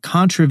that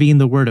contravene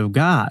the word of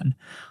God,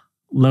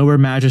 lower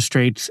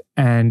magistrates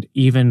and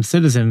even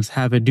citizens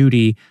have a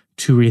duty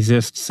to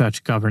resist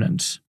such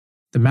governance.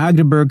 The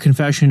Magdeburg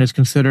Confession is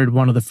considered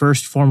one of the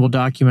first formal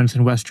documents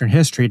in Western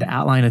history to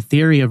outline a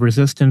theory of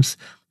resistance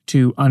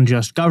to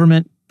unjust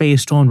government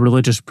based on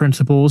religious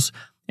principles,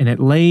 and it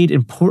laid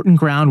important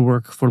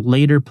groundwork for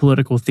later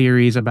political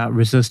theories about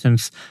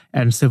resistance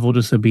and civil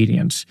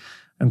disobedience,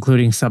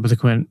 including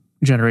subsequent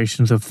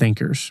generations of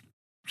thinkers.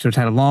 So it's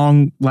had a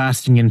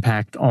long-lasting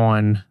impact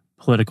on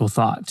political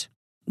thought.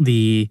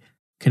 The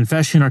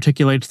Confession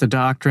articulates the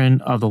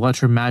doctrine of the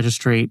Lesser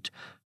Magistrate,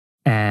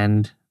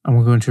 and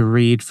I'm going to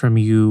read from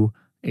you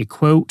a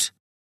quote.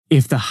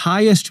 "If the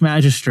highest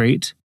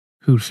magistrate,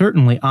 who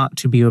certainly ought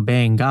to be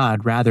obeying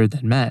God rather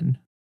than men,"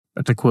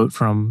 that's a quote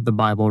from the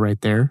Bible right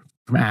there,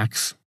 from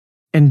Acts,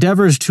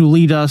 "endeavors to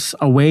lead us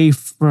away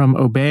from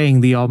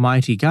obeying the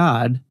Almighty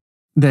God,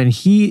 then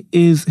he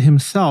is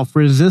himself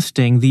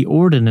resisting the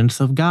ordinance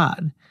of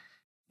God.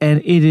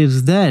 And it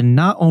is then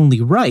not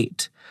only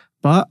right,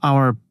 but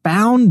our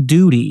bound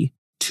duty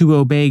to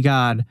obey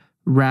God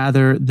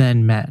rather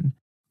than men,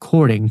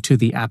 according to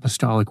the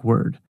apostolic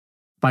word,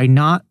 by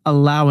not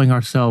allowing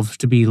ourselves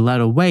to be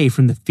led away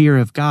from the fear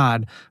of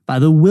God by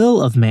the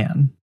will of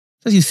man."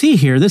 As you see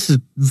here, this is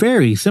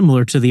very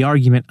similar to the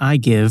argument I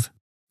give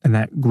and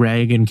that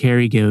Greg and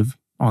Carrie give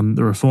on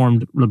the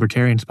Reformed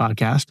Libertarians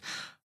podcast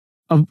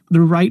of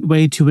the right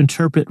way to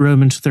interpret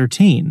Romans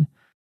 13.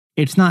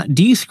 It's not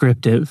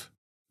descriptive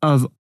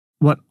of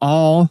what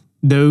all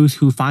those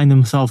who find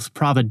themselves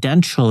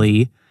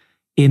providentially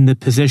in the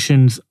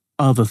positions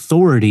of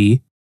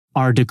authority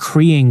are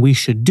decreeing we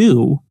should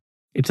do.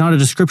 It's not a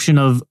description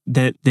of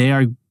that they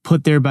are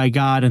put there by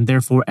God and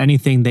therefore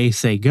anything they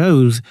say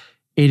goes.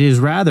 It is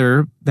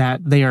rather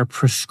that they are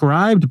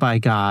prescribed by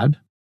God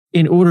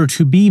in order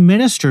to be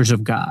ministers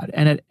of God.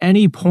 And at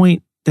any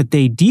point that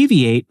they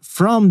deviate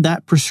from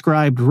that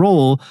prescribed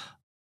role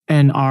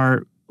and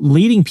are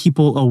leading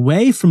people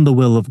away from the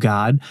will of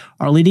God,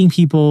 are leading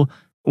people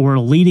or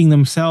leading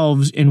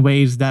themselves in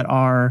ways that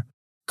are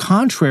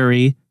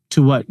contrary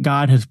to what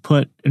God has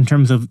put in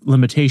terms of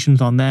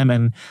limitations on them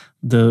and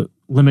the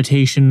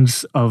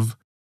limitations of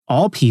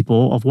all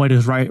people, of what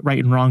is right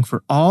and wrong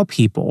for all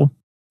people,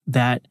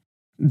 that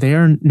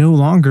they're no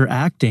longer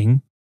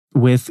acting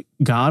with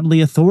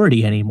godly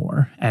authority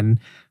anymore. And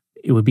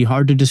it would be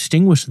hard to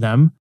distinguish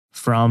them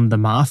from the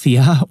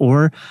mafia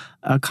or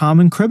a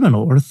common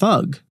criminal or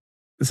thug.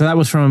 So that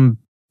was from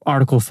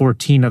Article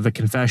 14 of the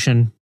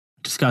Confession,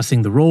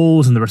 discussing the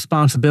roles and the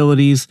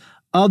responsibilities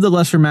of the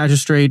lesser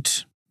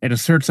magistrate. It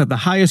asserts that the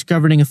highest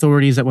governing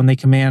authorities, that when they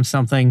command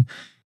something,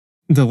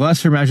 the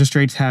lesser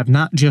magistrates have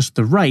not just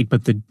the right,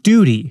 but the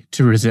duty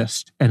to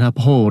resist and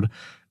uphold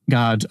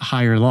God's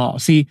higher law.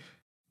 See,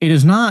 it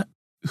is not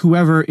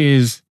whoever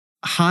is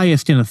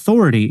highest in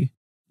authority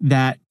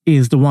that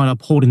is the one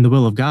upholding the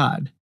will of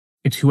God.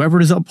 It's whoever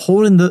is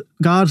upholding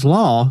God's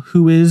law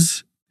who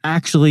is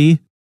actually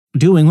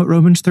doing what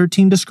Romans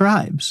 13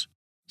 describes.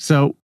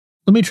 So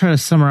let me try to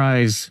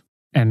summarize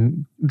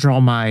and draw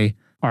my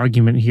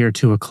argument here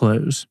to a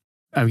close.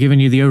 I've given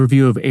you the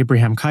overview of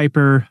Abraham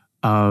Kuyper,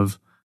 of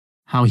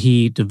how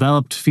he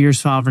developed sphere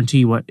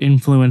sovereignty, what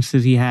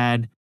influences he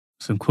had,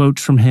 some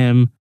quotes from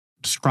him,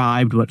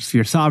 described what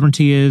sphere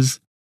sovereignty is,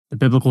 the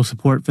biblical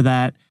support for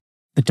that,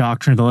 the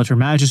doctrine of the Lesser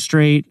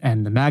Magistrate,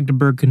 and the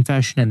Magdeburg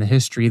Confession and the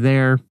history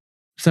there.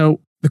 So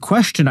the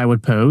question I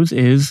would pose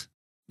is,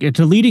 it's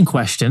a leading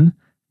question,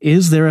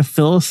 is there a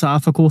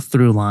philosophical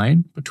through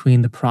line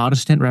between the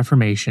Protestant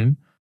Reformation,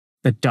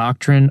 the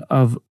doctrine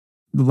of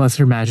the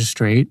Lesser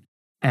Magistrate,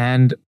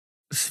 and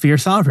sphere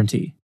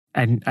sovereignty?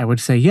 And I would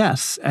say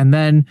yes. And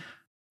then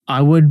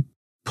I would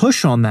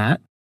push on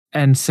that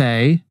and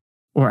say,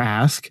 or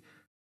ask,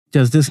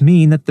 does this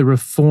mean that the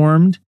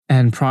Reformed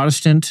and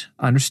Protestant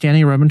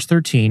understanding of Romans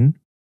 13,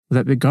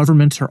 that the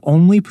governments are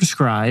only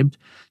prescribed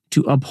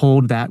to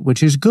uphold that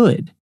which is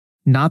good,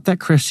 not that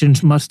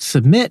Christians must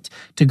submit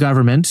to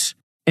governments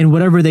in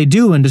whatever they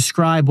do and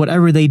describe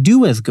whatever they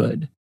do as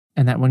good,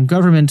 and that when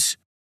governments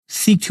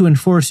seek to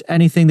enforce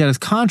anything that is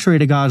contrary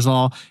to God's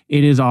law,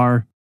 it is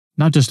our,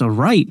 not just a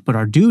right, but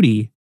our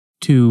duty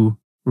to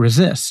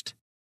resist.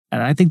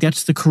 And I think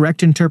that's the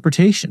correct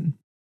interpretation.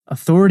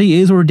 Authority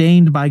is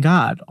ordained by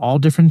God, all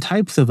different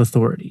types of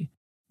authority.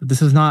 But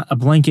this is not a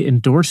blanket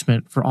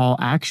endorsement for all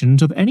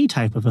actions of any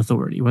type of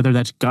authority, whether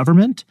that's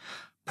government,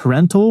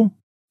 parental,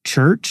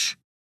 church.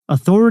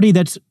 Authority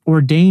that's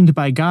ordained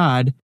by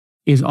God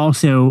is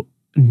also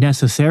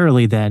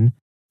necessarily then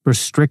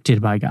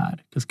restricted by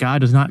God, because God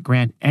does not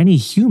grant any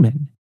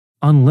human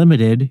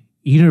unlimited,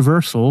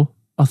 universal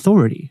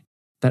authority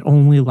that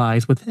only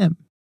lies with him.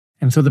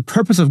 And so the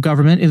purpose of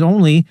government is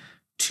only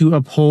to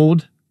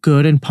uphold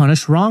good and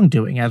punish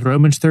wrongdoing, as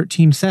Romans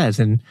 13 says.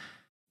 And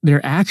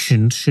their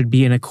actions should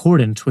be in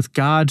accordance with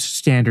God's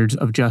standards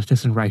of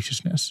justice and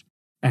righteousness.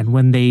 And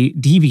when they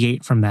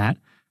deviate from that,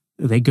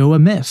 they go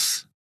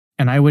amiss.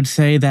 And I would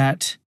say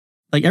that,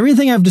 like,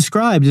 everything I've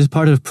described is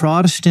part of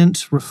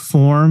Protestant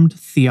Reformed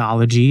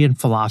theology and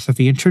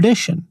philosophy and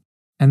tradition.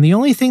 And the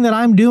only thing that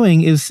I'm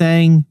doing is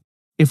saying,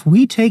 if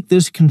we take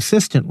this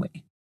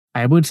consistently,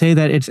 I would say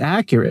that it's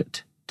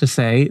accurate to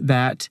say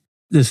that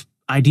this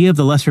idea of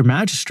the lesser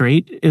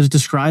magistrate is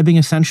describing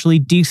essentially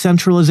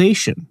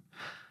decentralization.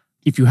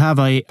 If you have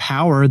a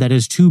power that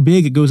is too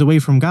big, it goes away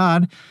from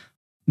God,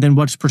 then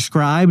what's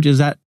prescribed is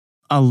that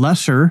a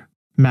lesser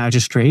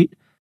magistrate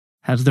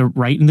has the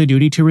right and the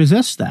duty to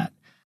resist that.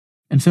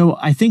 And so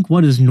I think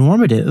what is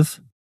normative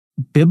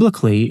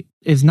biblically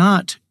is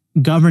not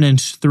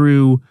governance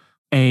through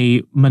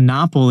a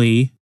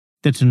monopoly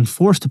that's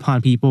enforced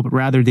upon people, but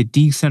rather the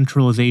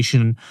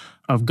decentralization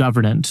of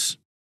governance,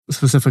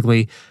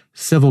 specifically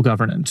civil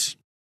governance.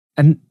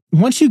 And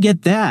once you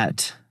get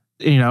that,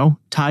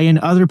 tie in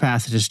other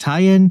passages,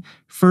 tie in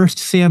 1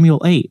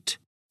 Samuel 8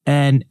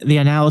 and the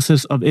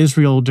analysis of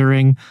Israel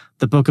during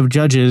the book of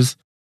Judges,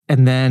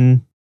 and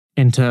then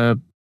into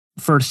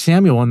 1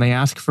 Samuel when they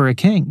ask for a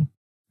king.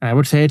 And I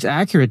would say it's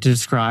accurate to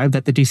describe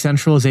that the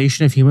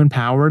decentralization of human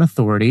power and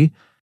authority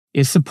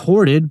is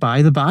supported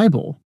by the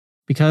Bible,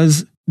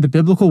 because the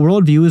biblical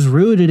worldview is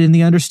rooted in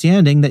the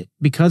understanding that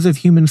because of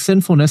human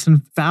sinfulness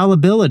and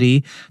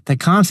fallibility, that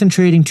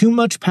concentrating too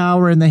much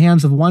power in the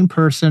hands of one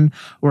person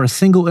or a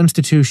single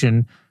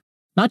institution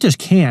not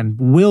just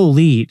will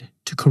lead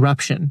to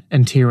corruption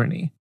and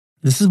tyranny.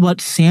 This is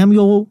what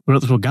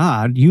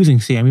God, using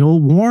Samuel,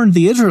 warned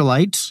the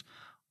Israelites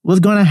was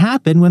going to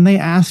happen when they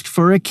asked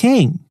for a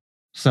king.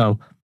 So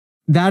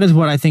that is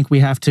what I think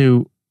we have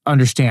to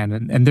understand.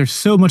 And there's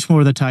so much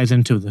more that ties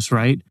into this,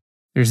 right?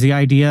 There's the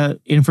idea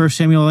in 1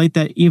 Samuel 8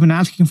 that even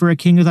asking for a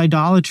king is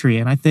idolatry.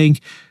 And I think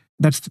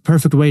that's the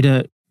perfect way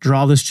to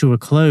draw this to a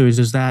close,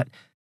 is that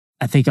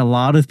I think a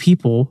lot of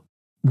people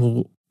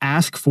will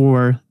ask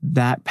for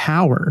that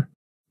power,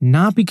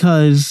 not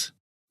because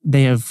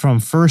they have from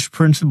first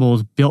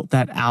principles built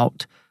that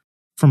out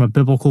from a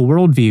biblical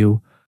worldview,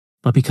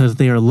 but because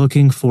they are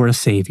looking for a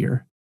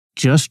savior,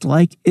 just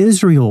like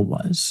Israel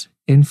was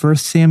in 1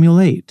 Samuel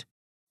 8.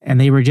 And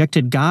they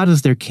rejected God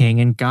as their king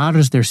and God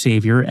as their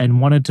savior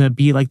and wanted to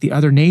be like the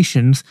other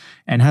nations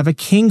and have a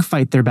king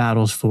fight their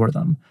battles for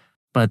them.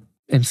 But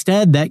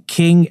instead, that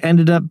king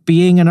ended up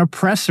being an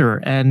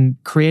oppressor and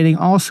creating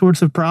all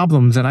sorts of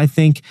problems. And I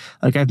think,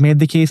 like I've made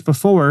the case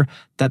before,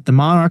 that the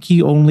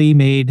monarchy only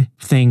made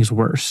things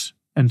worse.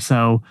 And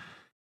so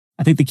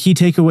I think the key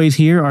takeaways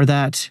here are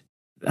that,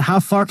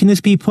 how far can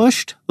this be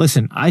pushed?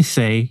 Listen, I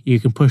say you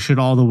can push it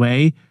all the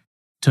way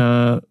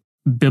to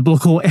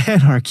biblical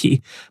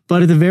anarchy.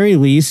 But at the very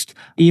least,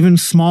 even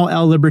small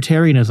L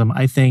libertarianism,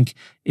 I think,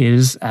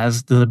 is,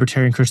 as the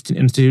Libertarian Christian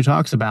Institute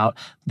talks about,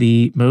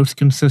 the most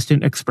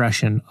consistent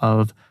expression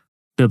of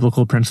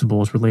biblical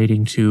principles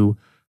relating to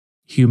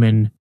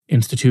human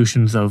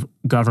institutions of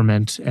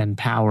government and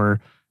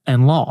power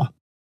and law.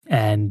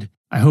 And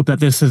I hope that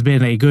this has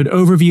been a good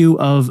overview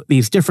of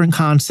these different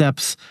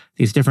concepts,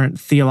 these different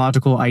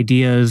theological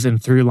ideas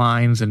and through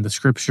lines and the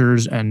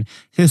scriptures and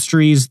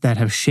histories that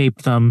have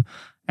shaped them,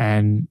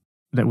 and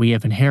that we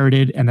have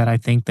inherited, and that I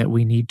think that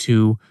we need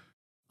to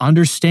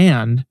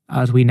understand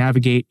as we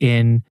navigate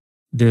in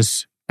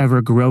this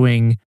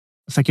ever-growing,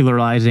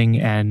 secularizing,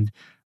 and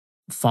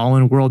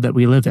fallen world that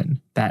we live in,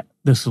 that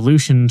the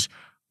solutions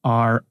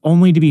are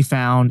only to be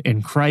found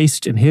in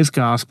Christ and His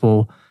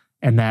gospel,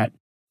 and that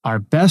our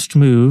best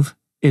move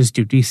is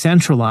to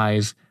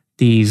decentralize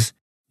these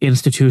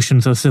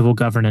institutions of civil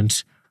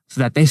governance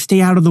so that they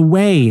stay out of the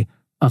way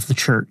of the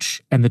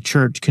church, and the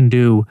church can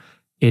do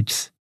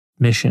its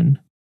mission.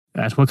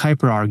 That's what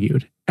Kuyper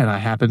argued, and I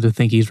happen to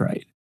think he's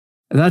right.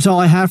 And that's all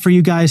I have for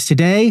you guys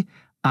today.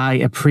 I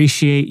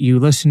appreciate you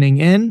listening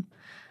in.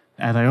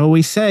 As I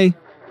always say,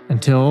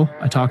 until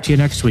I talk to you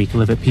next week,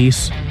 live at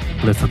peace,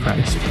 live for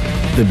Christ.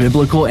 The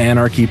Biblical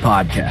Anarchy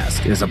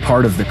Podcast is a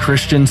part of the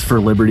Christians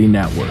for Liberty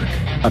Network,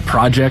 a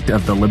project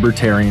of the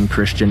Libertarian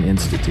Christian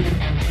Institute.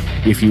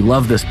 If you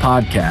love this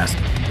podcast,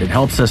 it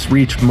helps us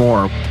reach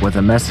more with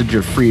a message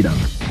of freedom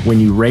when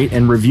you rate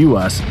and review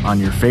us on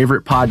your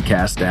favorite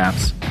podcast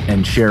apps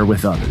and share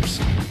with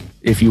others.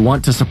 If you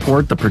want to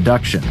support the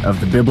production of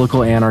the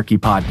Biblical Anarchy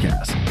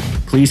Podcast,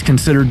 please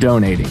consider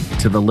donating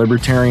to the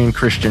Libertarian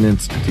Christian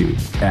Institute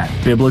at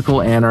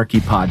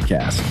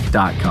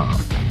biblicalanarchypodcast.com,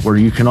 where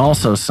you can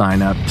also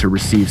sign up to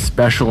receive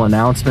special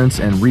announcements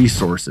and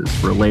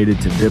resources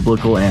related to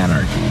biblical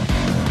anarchy.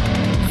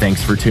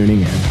 Thanks for tuning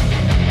in.